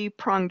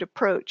three-pronged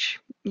approach.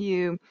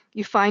 You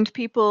find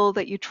people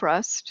that you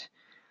trust,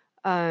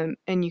 and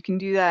you can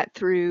do that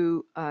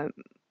through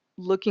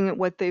looking at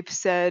what they've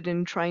said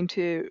and trying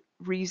to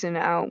reason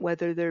out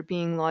whether they're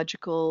being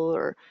logical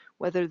or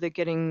whether they're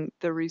getting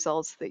the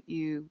results that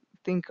you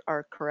think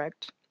are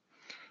correct.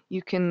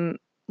 You can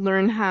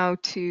learn how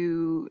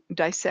to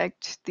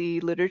dissect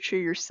the literature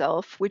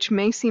yourself, which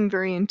may seem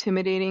very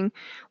intimidating,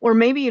 or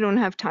maybe you don't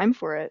have time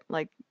for it.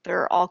 Like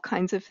there are all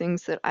kinds of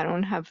things that I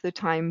don't have the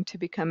time to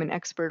become an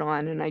expert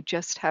on, and I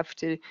just have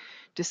to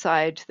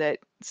decide that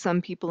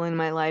some people in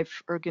my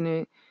life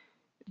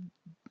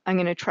I'm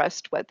gonna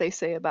trust what they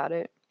say about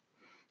it.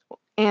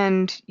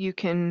 And you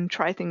can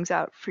try things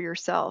out for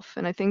yourself.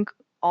 And I think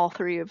all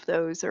three of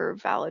those are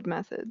valid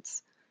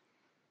methods.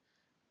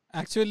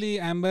 Actually,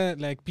 Amber,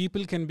 like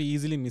people can be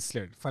easily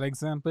misled. For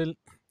example,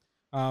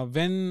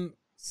 when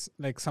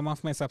like some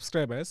of my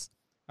subscribers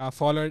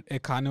followed a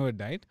carnivore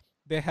diet,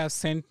 they have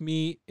sent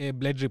me a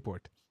blood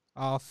report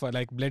of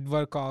like blood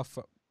work of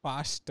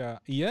past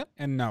year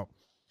and now.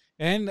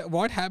 And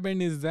what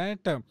happened is that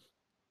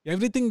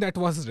everything that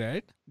was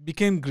red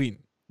became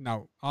green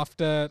now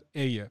after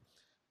a year.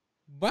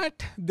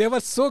 But they were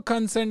so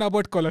concerned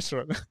about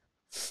cholesterol.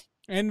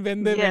 And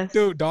when they went Yes.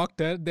 to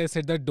doctor, they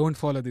said that don't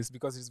follow this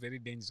because it's very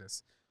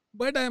dangerous.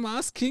 But I'm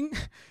asking,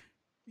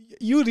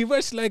 you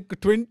reverse like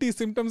 20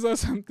 symptoms or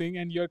something,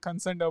 and you're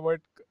concerned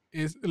about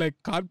is like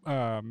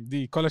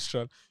the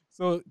cholesterol.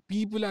 So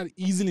people are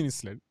easily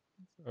misled.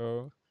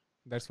 So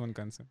that's one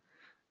concern.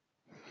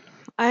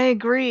 I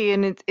agree,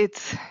 and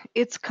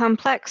it's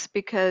complex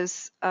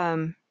because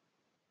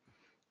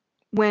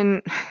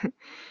when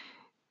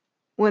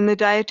when the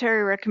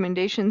dietary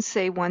recommendations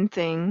say one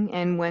thing,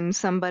 and when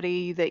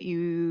somebody that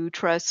you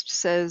trust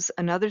says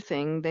another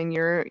thing, then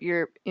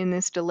you're in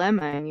this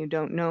dilemma and you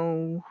don't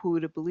know who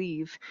to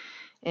believe.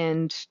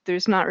 And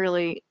there's not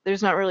really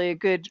a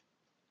good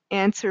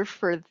answer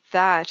for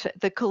that.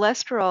 The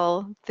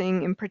cholesterol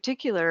thing in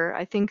particular,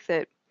 I think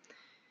that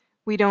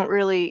we don't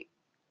really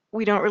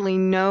we don't really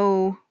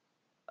know.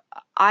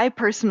 I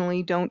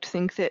personally don't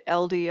think that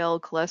LDL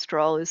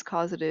cholesterol is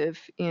causative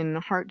in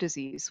heart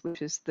disease,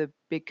 which is the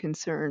big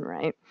concern,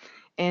 right?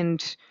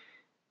 And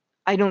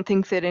I don't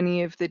think that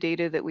any of the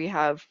data that we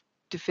have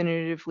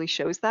definitively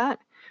shows that.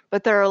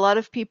 But there are a lot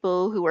of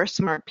people who are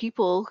smart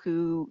people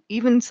who,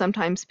 even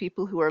sometimes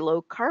people who are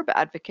low carb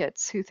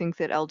advocates, who think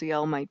that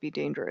LDL might be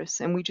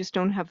dangerous. And we just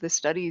don't have the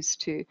studies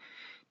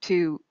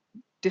to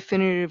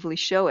definitively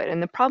show it.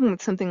 And the problem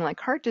with something like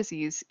heart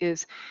disease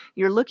is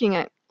you're looking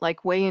at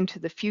like way into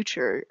the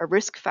future, a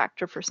risk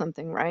factor for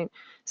something, right?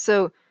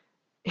 So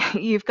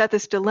you've got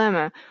this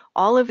dilemma.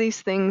 All of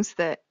these things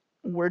that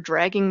were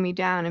dragging me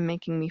down and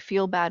making me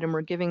feel bad and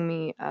were giving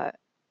me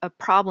a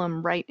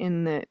problem right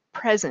in the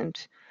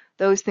present,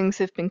 those things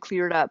have been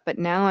cleared up. But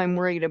now I'm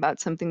worried about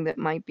something that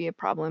might be a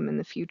problem in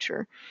the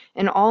future.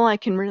 And all I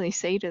can really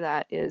say to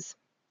that is,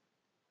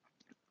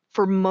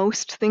 for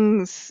most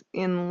things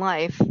in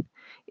life,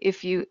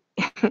 if you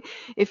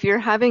if you're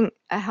having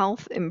a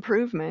health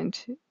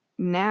improvement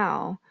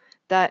now,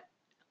 that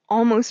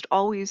almost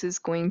always is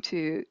going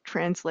to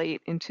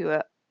translate into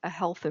a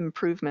health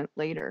improvement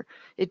later.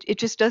 It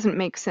just doesn't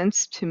make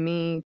sense to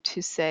me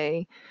to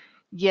say,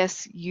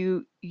 yes,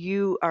 you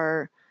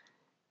are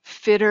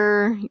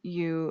fitter,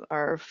 you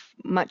are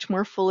much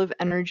more full of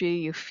energy,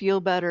 you feel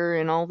better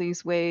in all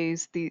these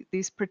ways.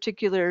 These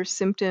particular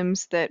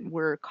symptoms that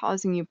were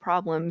causing you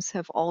problems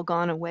have all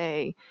gone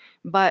away,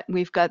 but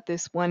we've got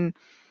this one,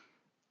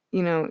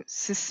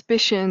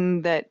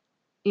 suspicion that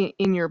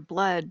in your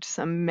blood,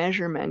 some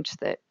measurement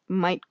that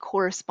might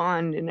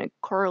correspond in a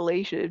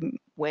correlation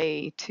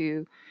way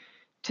to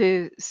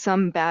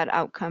some bad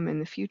outcome in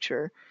the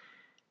future.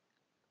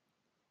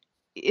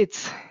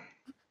 it's,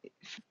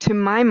 to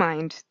my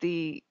mind,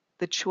 the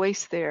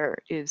choice there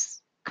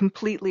is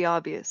completely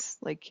obvious.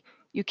 Like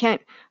you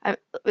can't,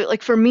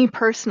 like for me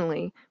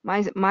personally,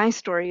 my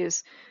story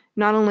is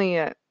not only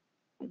a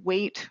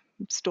weight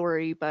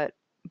story, but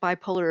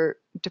bipolar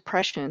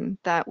depression.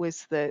 That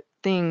was the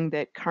thing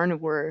that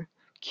carnivore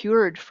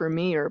cured for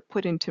me or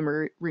put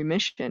into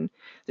remission.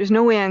 There's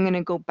no way I'm going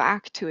to go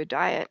back to a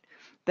diet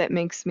that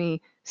makes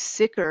me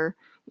sicker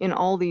in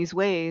all these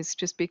ways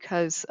just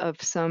because of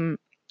some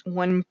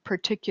one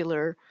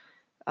particular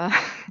uh,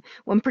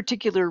 one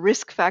particular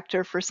risk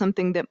factor for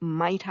something that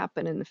might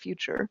happen in the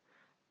future.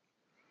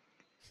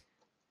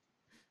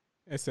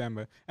 Yes,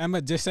 Amber.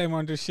 Amber, just I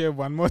want to share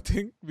one more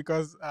thing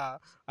because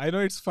I know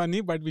it's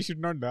funny, but we should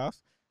not laugh.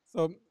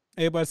 So,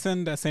 a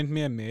person sent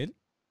me a mail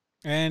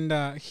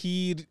and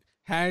he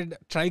had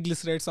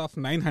triglycerides of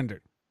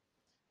 900.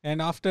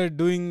 And after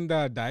doing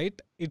the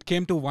diet, it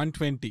came to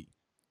 120.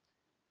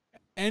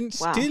 And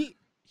Wow. still,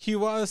 he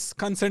was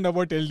concerned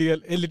about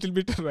LDL, a little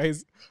bit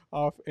rise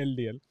of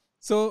LDL.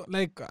 So,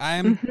 like, I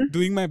am Mhm.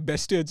 doing my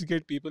best to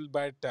educate people,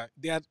 but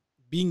they are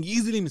being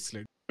easily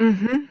misled.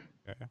 Mhm.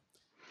 Yeah.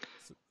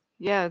 So,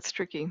 Yeah, it's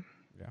tricky.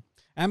 yeah.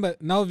 Amber,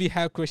 now we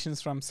have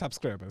questions from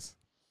subscribers.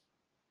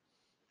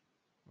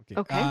 Okay.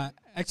 Okay.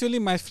 Actually,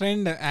 my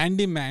friend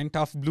Andy Mant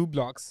of Blue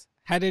Blocks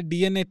had a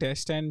DNA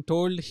test and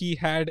told he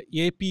had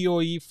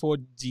APOE4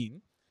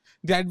 gene.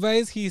 The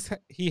advice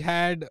he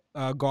had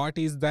got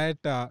is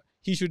that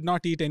he should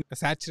not eat any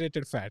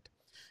saturated fat.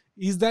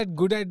 Is that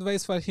good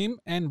advice for him?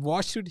 And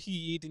what should he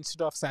eat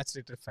instead of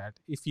saturated fat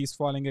if he's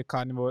following a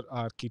carnivore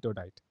or keto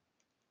diet?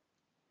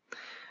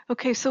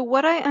 Okay, so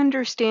what I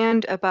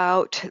understand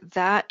about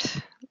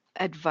that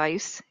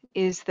advice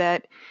is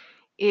that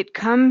it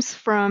comes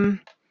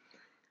from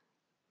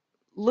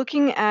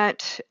looking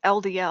at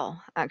LDL,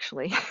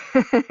 actually.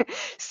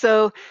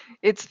 So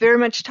it's very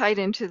much tied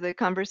into the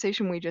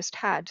conversation we just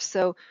had.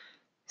 So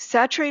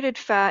saturated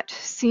fat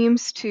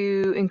seems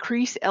to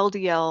increase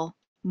LDL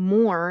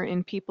more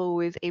in people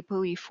with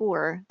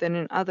ApoE4 than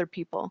in other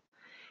people.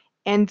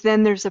 And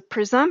then there's a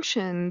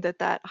presumption that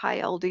that high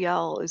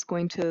LDL is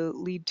going to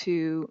lead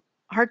to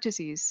heart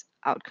disease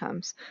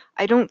outcomes.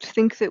 I don't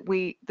think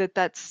that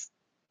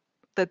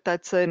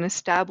that's an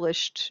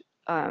established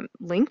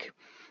link.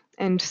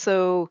 And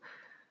so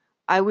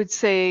I would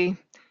say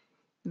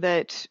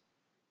that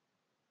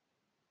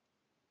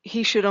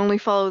he should only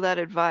follow that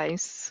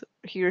advice.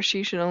 He or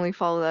she should only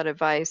follow that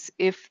advice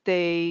if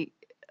they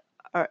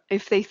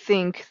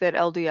think that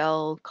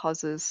LDL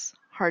causes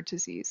heart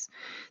disease.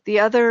 The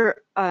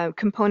other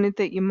component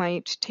that you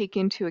might take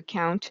into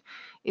account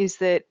is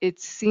that it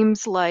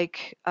seems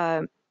like,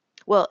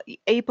 well,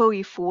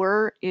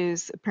 ApoE4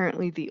 is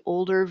apparently the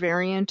older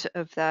variant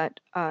of that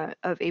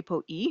of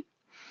ApoE,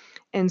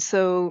 and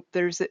so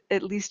there's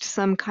at least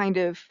some kind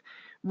of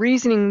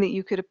reasoning that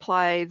you could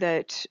apply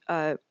that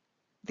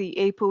the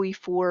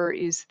ApoE4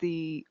 is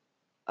the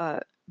uh,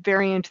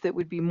 variant that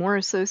would be more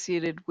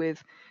associated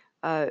with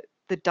uh,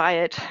 the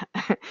diet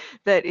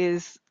that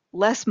is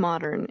less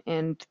modern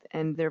and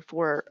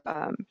therefore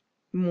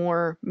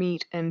more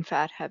meat and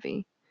fat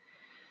heavy.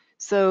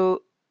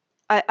 So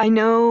I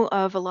know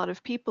of a lot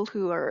of people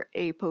who are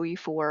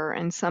ApoE4,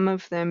 and some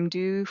of them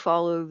do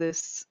follow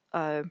this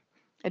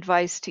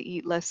advice to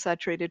eat less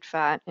saturated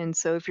fat. And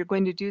so if you're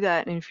going to do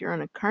that, and if you're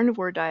on a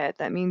carnivore diet,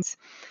 that means,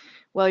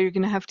 well, you're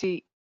going to have to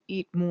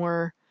eat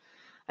more,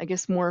 I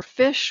guess, more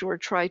fish or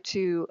try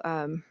to,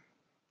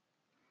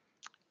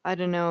 I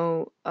don't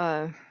know,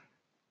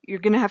 you're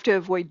going to have to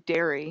avoid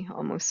dairy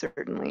almost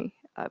certainly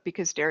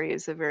because dairy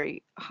is a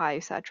very high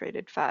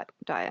saturated fat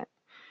diet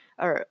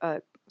or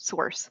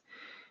source.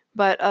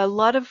 But a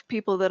lot of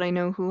people that I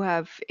know who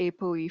have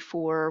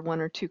ApoE4,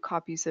 one or two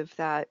copies of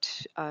that,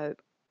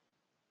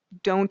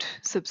 don't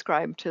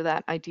subscribe to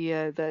that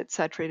idea that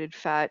saturated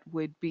fat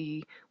would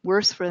be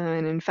worse for them.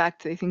 And in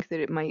fact, they think that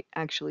it might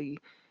actually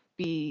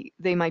be,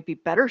 they might be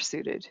better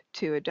suited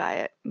to a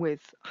diet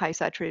with high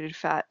saturated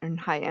fat and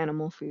high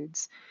animal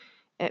foods.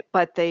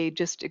 But they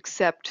just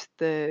accept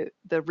the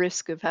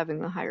risk of having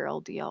the higher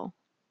LDL.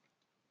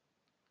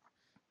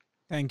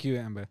 Thank you,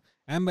 Amber.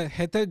 Amber,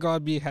 Heather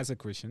Gorby has a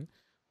question.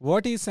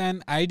 What is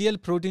an ideal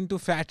protein to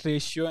fat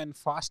ratio and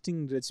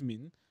fasting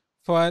regimen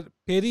for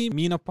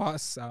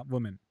perimenopause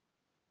women?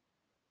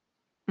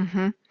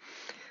 Mm-hmm.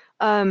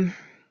 Um,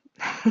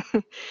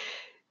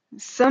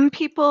 Some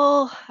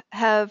people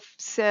have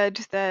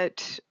said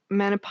that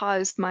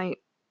menopause might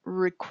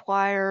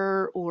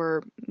require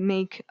or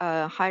make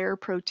a higher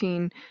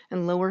protein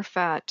and lower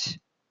fat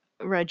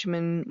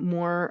regimen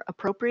more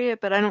appropriate,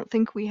 but I don't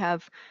think we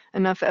have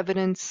enough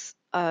evidence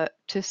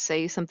to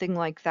say something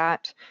like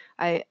that.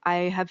 I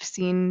have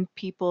seen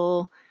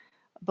people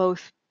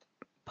both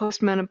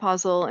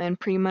postmenopausal and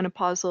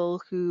premenopausal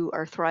who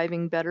are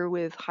thriving better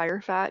with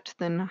higher fat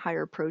than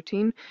higher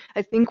protein.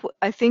 I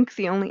think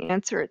the only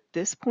answer at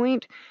this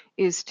point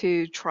is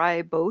to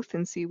try both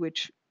and see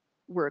which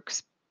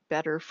works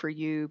better for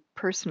you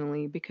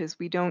personally, because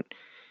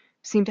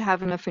seem to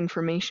have enough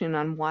information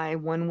on why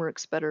one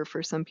works better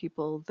for some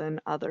people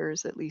than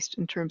others, at least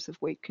in terms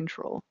of weight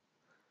control.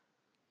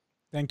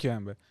 Thank you,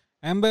 Amber.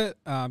 Amber,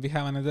 we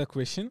have another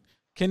question.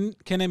 Can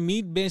a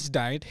meat-based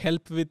diet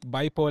help with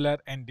bipolar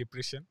and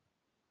depression?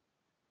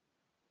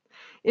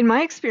 In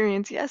my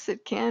experience, yes,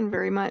 it can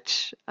very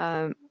much.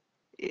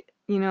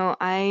 You know,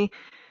 I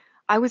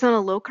was on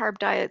a low carb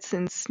diet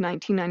since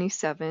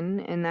 1997,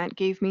 and that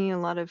gave me a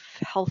lot of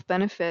health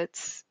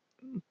benefits,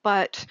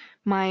 but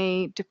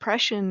my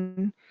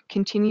depression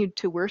continued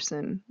to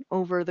worsen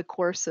over the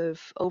course of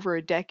over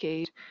a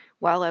decade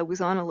while I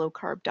was on a low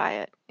carb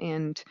diet.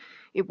 And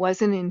it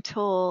wasn't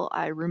until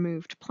I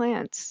removed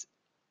plants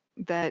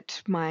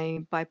that my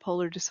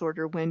bipolar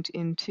disorder went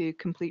into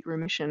complete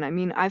remission. I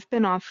mean, I've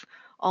been off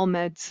all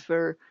meds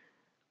for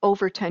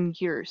over 10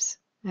 years.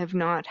 I have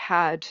not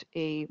had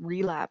a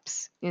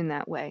relapse in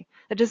that way.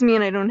 That doesn't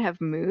mean I don't have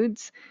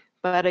moods,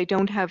 but I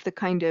don't have the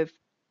kind of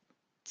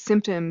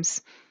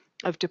symptoms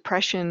of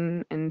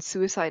depression and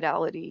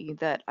suicidality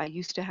that I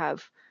used to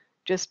have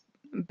just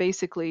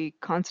basically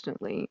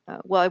constantly. I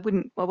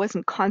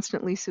wasn't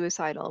constantly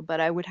suicidal, but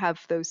I would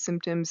have those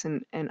symptoms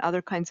and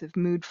other kinds of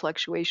mood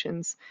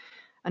fluctuations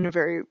on a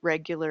very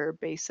regular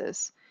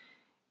basis.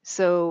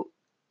 So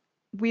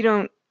we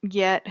don't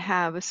yet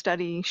have a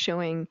study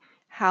showing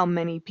how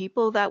many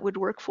people that would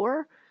work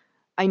for.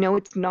 I know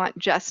it's not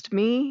just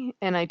me,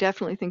 and I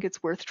definitely think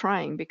it's worth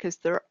trying because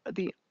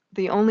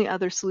the only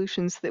other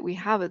solutions that we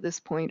have at this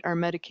point are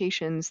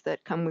medications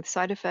that come with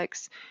side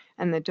effects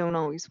and that don't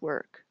always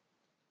work.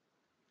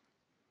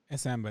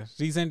 Yes, Amber.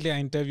 Recently, I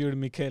interviewed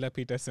Michaela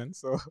Peterson,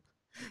 so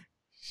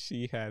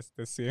she has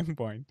the same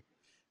point.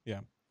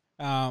 Yeah.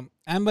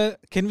 Amber,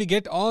 can we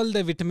get all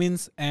the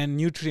vitamins and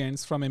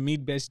nutrients from a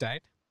meat-based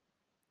diet?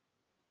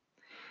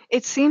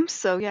 It seems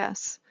so,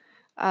 yes.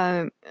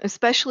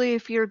 Especially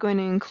if you're going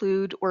to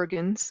include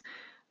organs.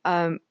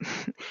 Um,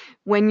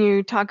 when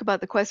you talk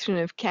about the question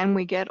of can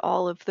we get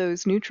all of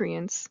those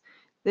nutrients,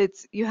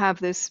 it's you have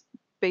this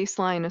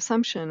baseline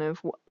assumption of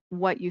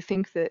what you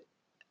think the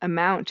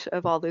amount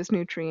of all those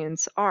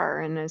nutrients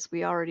are, and as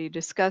we already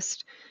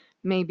discussed,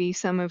 maybe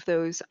some of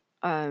those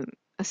um,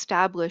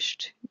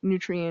 established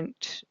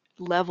nutrient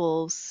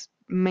levels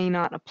may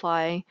not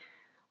apply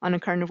on a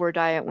carnivore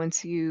diet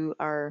once you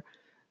are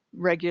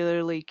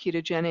regularly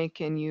ketogenic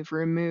and you've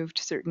removed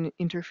certain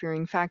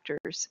interfering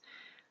factors.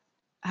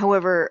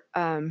 However,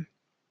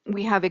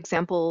 we have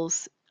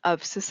examples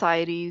of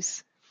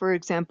societies, for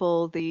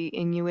example, the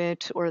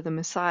Inuit or the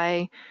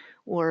Maasai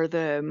or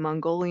the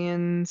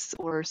Mongolians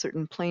or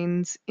certain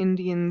Plains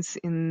Indians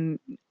in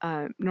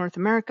North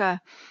America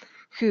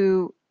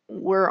who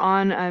were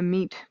on a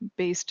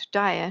meat-based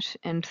diet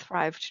and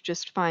thrived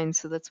just fine.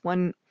 So that's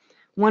one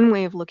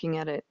way of looking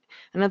at it.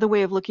 Another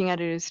way of looking at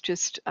it is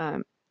just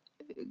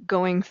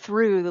going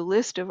through the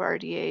list of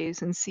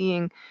RDAs and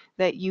seeing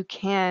that you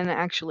can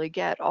actually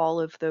get all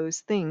of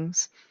those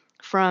things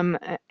from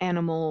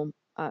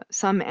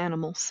some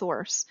animal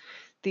source.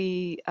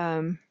 The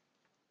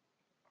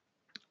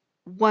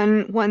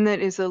one that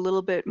is a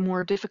little bit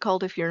more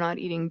difficult if you're not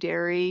eating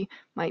dairy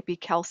might be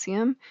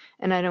calcium,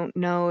 and I don't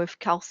know if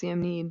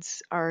calcium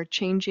needs are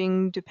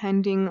changing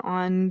depending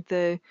on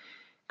the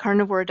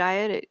carnivore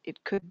diet.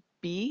 It could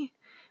be,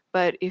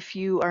 but if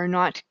you are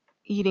not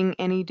eating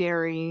any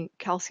dairy,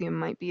 calcium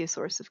might be a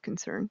source of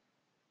concern.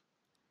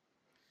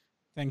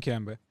 Thank you,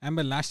 Amber.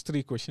 Amber, last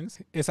three questions.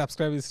 A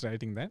subscriber is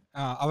writing that.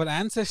 Our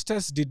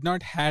ancestors did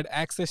not had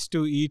access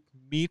to eat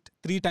meat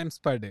 3 times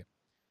per day.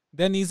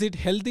 Then is it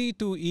healthy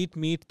to eat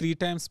meat 3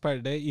 times per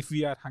day if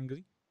we are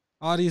hungry?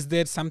 Or is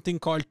there something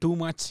called too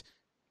much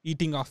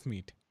eating of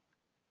meat?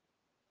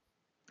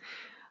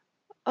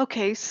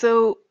 Okay,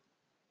 so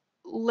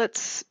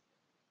let's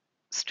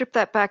strip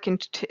that back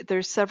into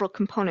there's several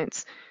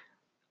components.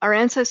 Our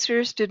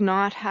ancestors did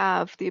not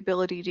have the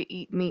ability to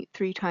eat meat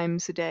 3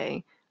 times a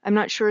day. I'm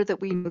not sure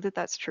that we know that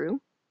that's true.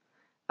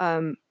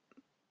 Um,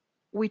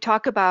 we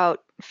talk about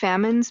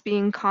famines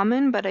being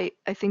common, but I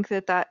think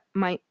that that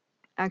might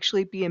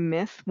actually be a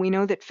myth. We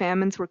know that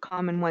famines were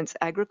common once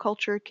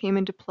agriculture came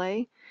into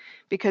play,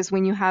 because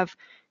when you have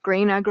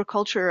grain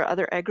agriculture or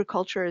other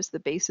agriculture as the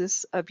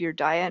basis of your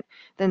diet,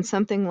 then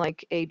something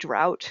like a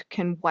drought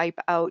can wipe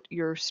out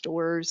your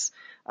stores,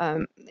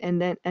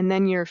 and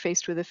then you're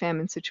faced with a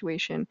famine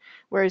situation.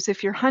 Whereas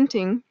if you're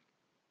hunting,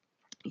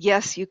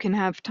 yes, you can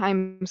have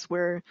times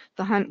where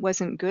the hunt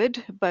wasn't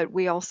good, but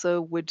we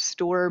also would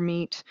store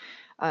meat,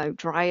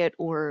 dry it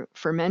or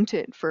ferment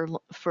it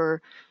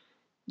for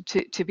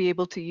to be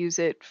able to use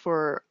it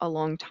for a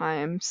long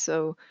time.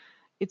 So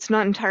it's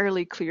not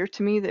entirely clear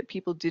to me that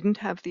people didn't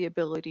have the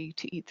ability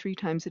to eat 3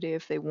 times a day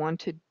if they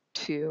wanted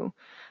to.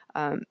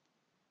 Um,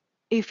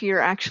 if you're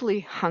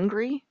actually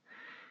hungry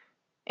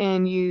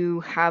and you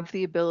have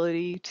the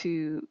ability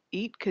to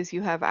eat because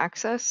you have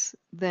access,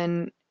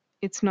 then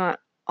it's not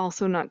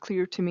also not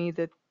clear to me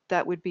that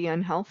that would be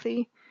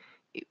unhealthy.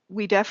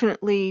 We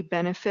definitely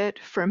benefit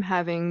from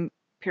having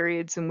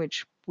periods in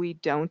which we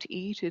don't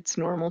eat. It's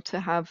normal to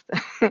have,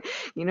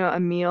 a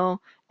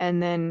meal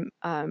and then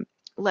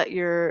let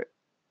your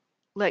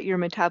let your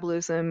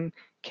metabolism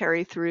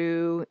carry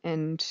through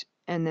and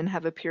then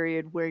have a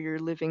period where you're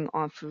living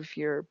off of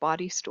your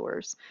body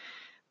stores.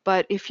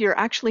 But if you're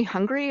actually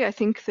hungry, I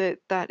think that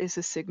that is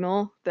a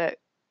signal that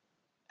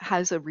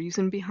has a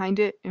reason behind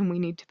it and we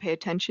need to pay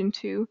attention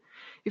to.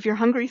 If you're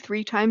hungry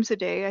 3 times a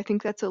day, I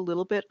think that's a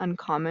little bit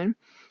uncommon.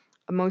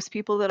 Most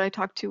people that I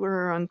talk to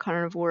are on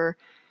carnivore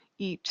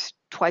eat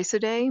twice a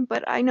day,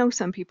 but I know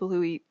some people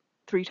who eat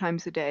 3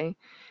 times a day.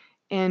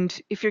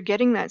 And if you're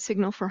getting that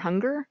signal for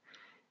hunger,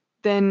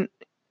 then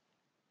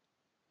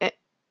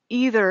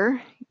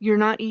either you're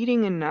not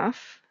eating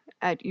enough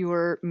at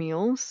your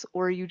meals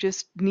or you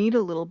just need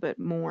a little bit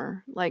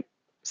more. Like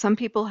some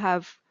people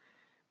have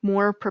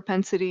more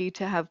propensity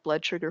to have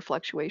blood sugar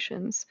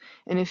fluctuations.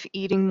 And if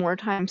eating more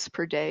times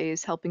per day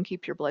is helping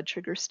keep your blood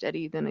sugar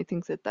steady, then I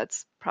think that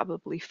that's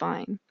probably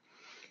fine.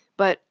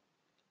 But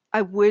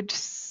I would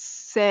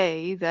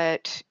say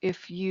that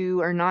if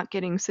you are not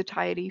getting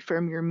satiety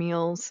from your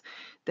meals,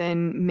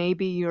 then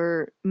maybe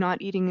you're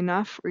not eating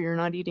enough or you're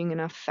not eating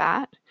enough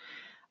fat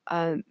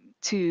uh,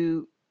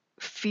 to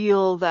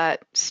feel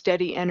that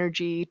steady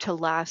energy to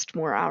last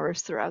more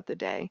hours throughout the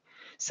day.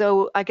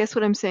 So I guess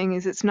what I'm saying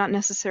is it's not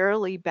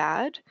necessarily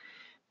bad,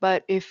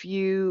 but if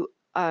you're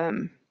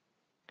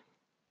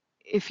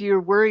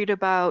worried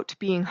about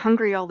being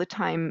hungry all the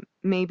time,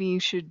 maybe you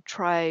should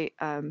try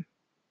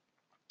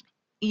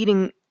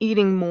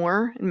eating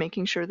more and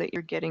making sure that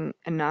you're getting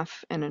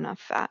enough and enough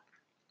fat.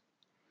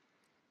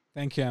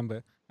 Thank you,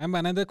 Amber. Amber,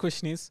 another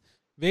question is,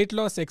 weight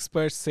loss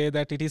experts say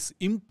that it is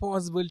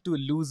impossible to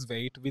lose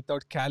weight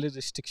without calorie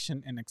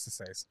restriction and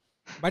exercise.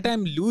 But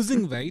I'm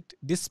losing weight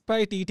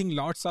despite eating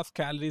lots of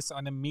calories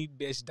on a meat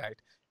based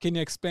diet. Can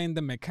you explain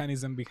the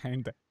mechanism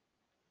behind that?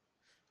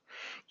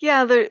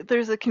 Yeah,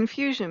 there's a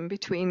confusion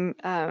between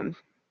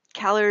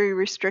calorie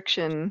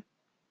restriction,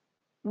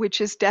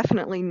 which is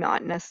definitely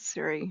not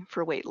necessary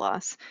for weight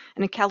loss,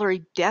 and a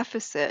calorie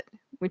deficit,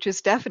 which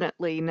is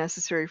definitely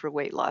necessary for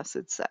weight loss.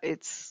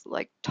 It's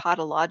like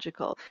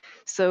tautological.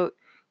 So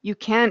you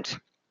can't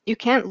you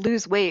can't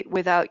lose weight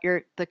without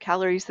the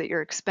calories that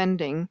you're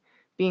expending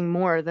being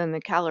more than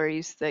the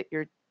calories that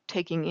you're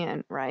taking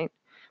in, right?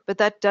 But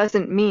that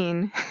doesn't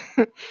mean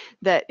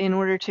that in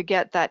order to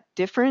get that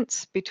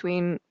difference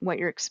between what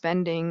you're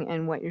expending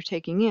and what you're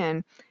taking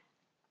in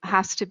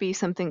has to be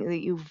something that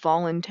you've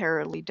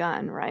voluntarily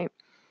done, right?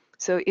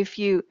 So if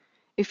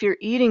you're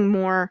eating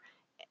more,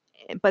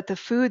 but the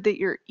food that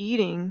you're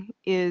eating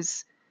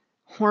is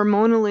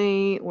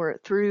hormonally or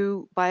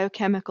through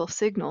biochemical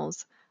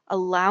signals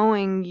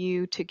allowing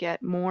you to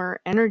get more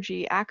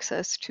energy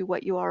access to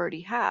what you already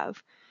have,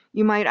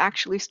 you might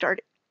actually start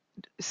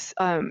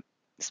um,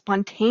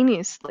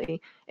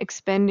 spontaneously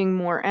expending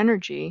more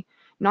energy,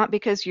 not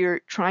because you're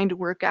trying to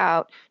work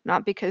out,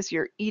 not because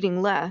you're eating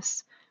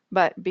less,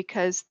 but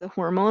because the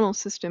hormonal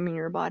system in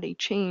your body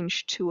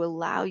changed to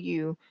allow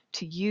you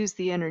to use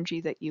the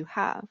energy that you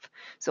have.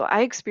 So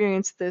I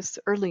experienced this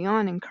early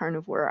on in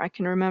carnivore. I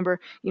can remember,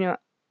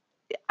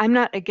 I'm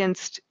not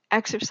against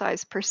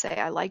exercise per se.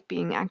 I like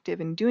being active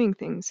and doing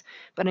things,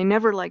 but I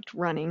never liked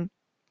running.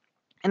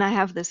 And I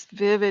have this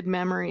vivid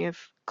memory of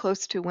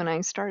close to when I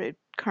started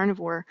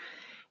carnivore,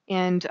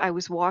 and I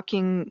was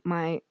walking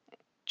my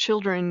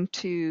children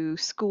to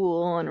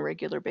school on a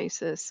regular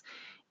basis,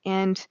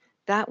 and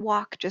that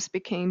walk just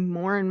became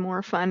more and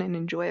more fun and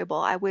enjoyable.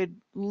 I would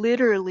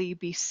literally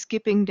be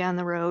skipping down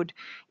the road,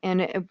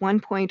 and at one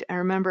point I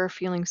remember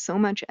feeling so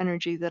much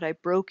energy that I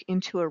broke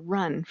into a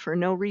run for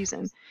no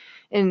reason.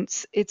 And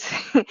it's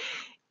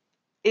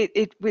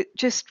it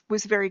just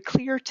was very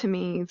clear to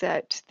me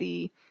that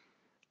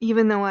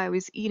even though I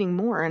was eating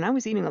more, and I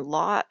was eating a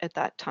lot at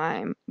that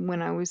time,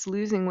 when I was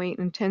losing weight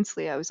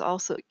intensely, I was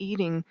also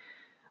eating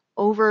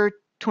over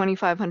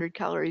 2,500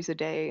 calories a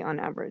day on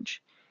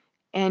average.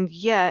 And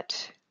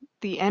yet,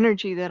 the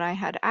energy that I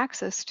had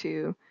access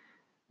to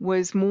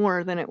was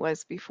more than it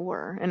was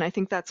before. And I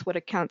think that's what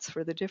accounts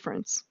for the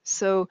difference.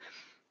 So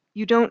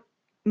you don't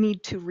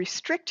need to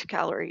restrict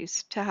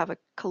calories to have a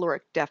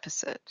caloric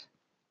deficit.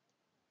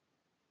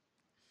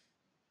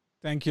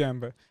 Thank you,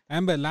 Amber.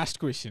 Amber, last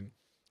question.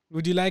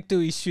 Would you like to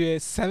issue a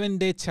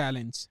 7-day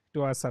challenge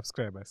to our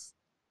subscribers?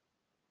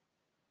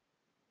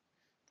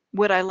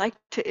 Would I like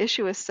to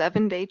issue a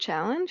 7-day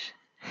challenge?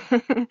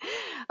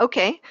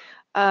 Okay.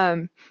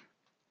 Um,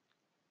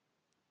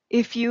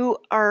 if you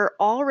are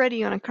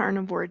already on a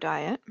carnivore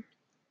diet,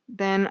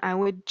 then I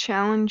would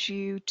challenge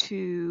you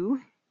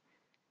to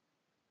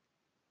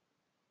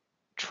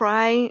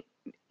try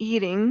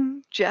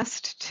eating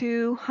just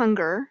to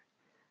hunger,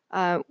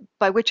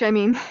 by which I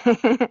mean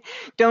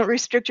don't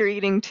restrict your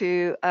eating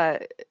to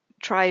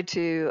try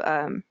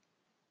to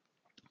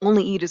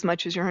only eat as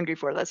much as you're hungry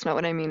for. That's not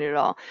what I mean at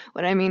all.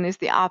 What I mean is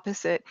the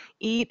opposite.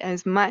 Eat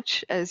as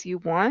much as you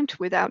want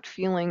without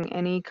feeling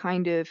any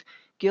kind of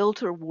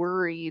guilt or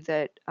worry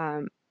that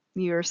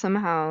you're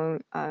somehow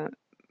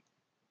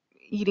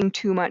eating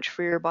too much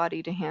for your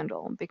body to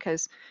handle.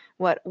 Because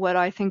what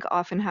I think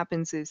often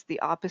happens is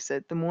the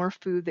opposite. The more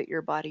food that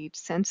your body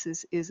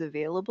senses is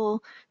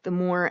available, the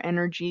more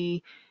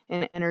energy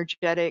and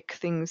energetic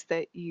things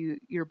that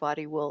your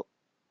body will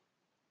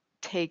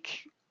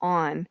take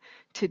on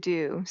to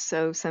do.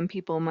 So some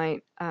people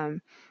might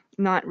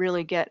not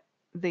really get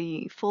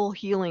the full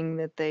healing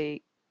that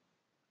they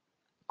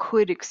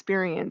could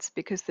experience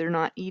because they're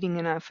not eating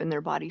enough and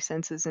their body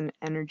senses an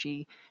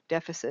energy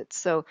deficit.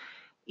 So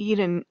eat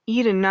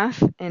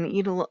enough and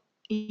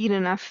eat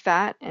enough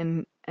fat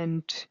and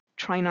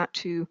try not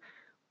to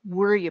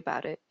worry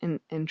about it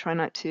and try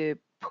not to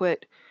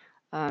put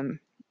um,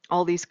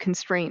 all these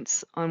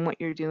constraints on what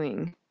you're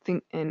doing.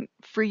 Think and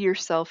free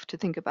yourself to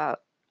think about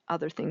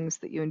other things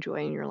that you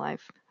enjoy in your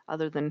life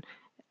other than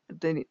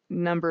the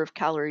number of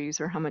calories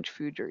or how much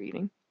food you're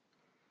eating.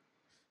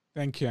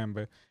 Thank you,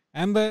 Amber.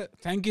 Amber,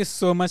 thank you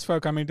so much for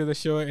coming to the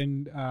show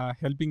and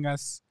helping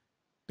us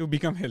to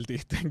become healthy.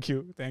 Thank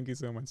you. Thank you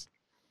so much.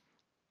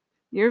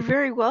 You're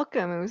very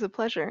welcome. It was a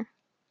pleasure.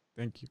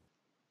 Thank you.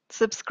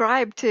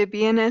 Subscribe to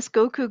BNS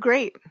Goku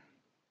Great.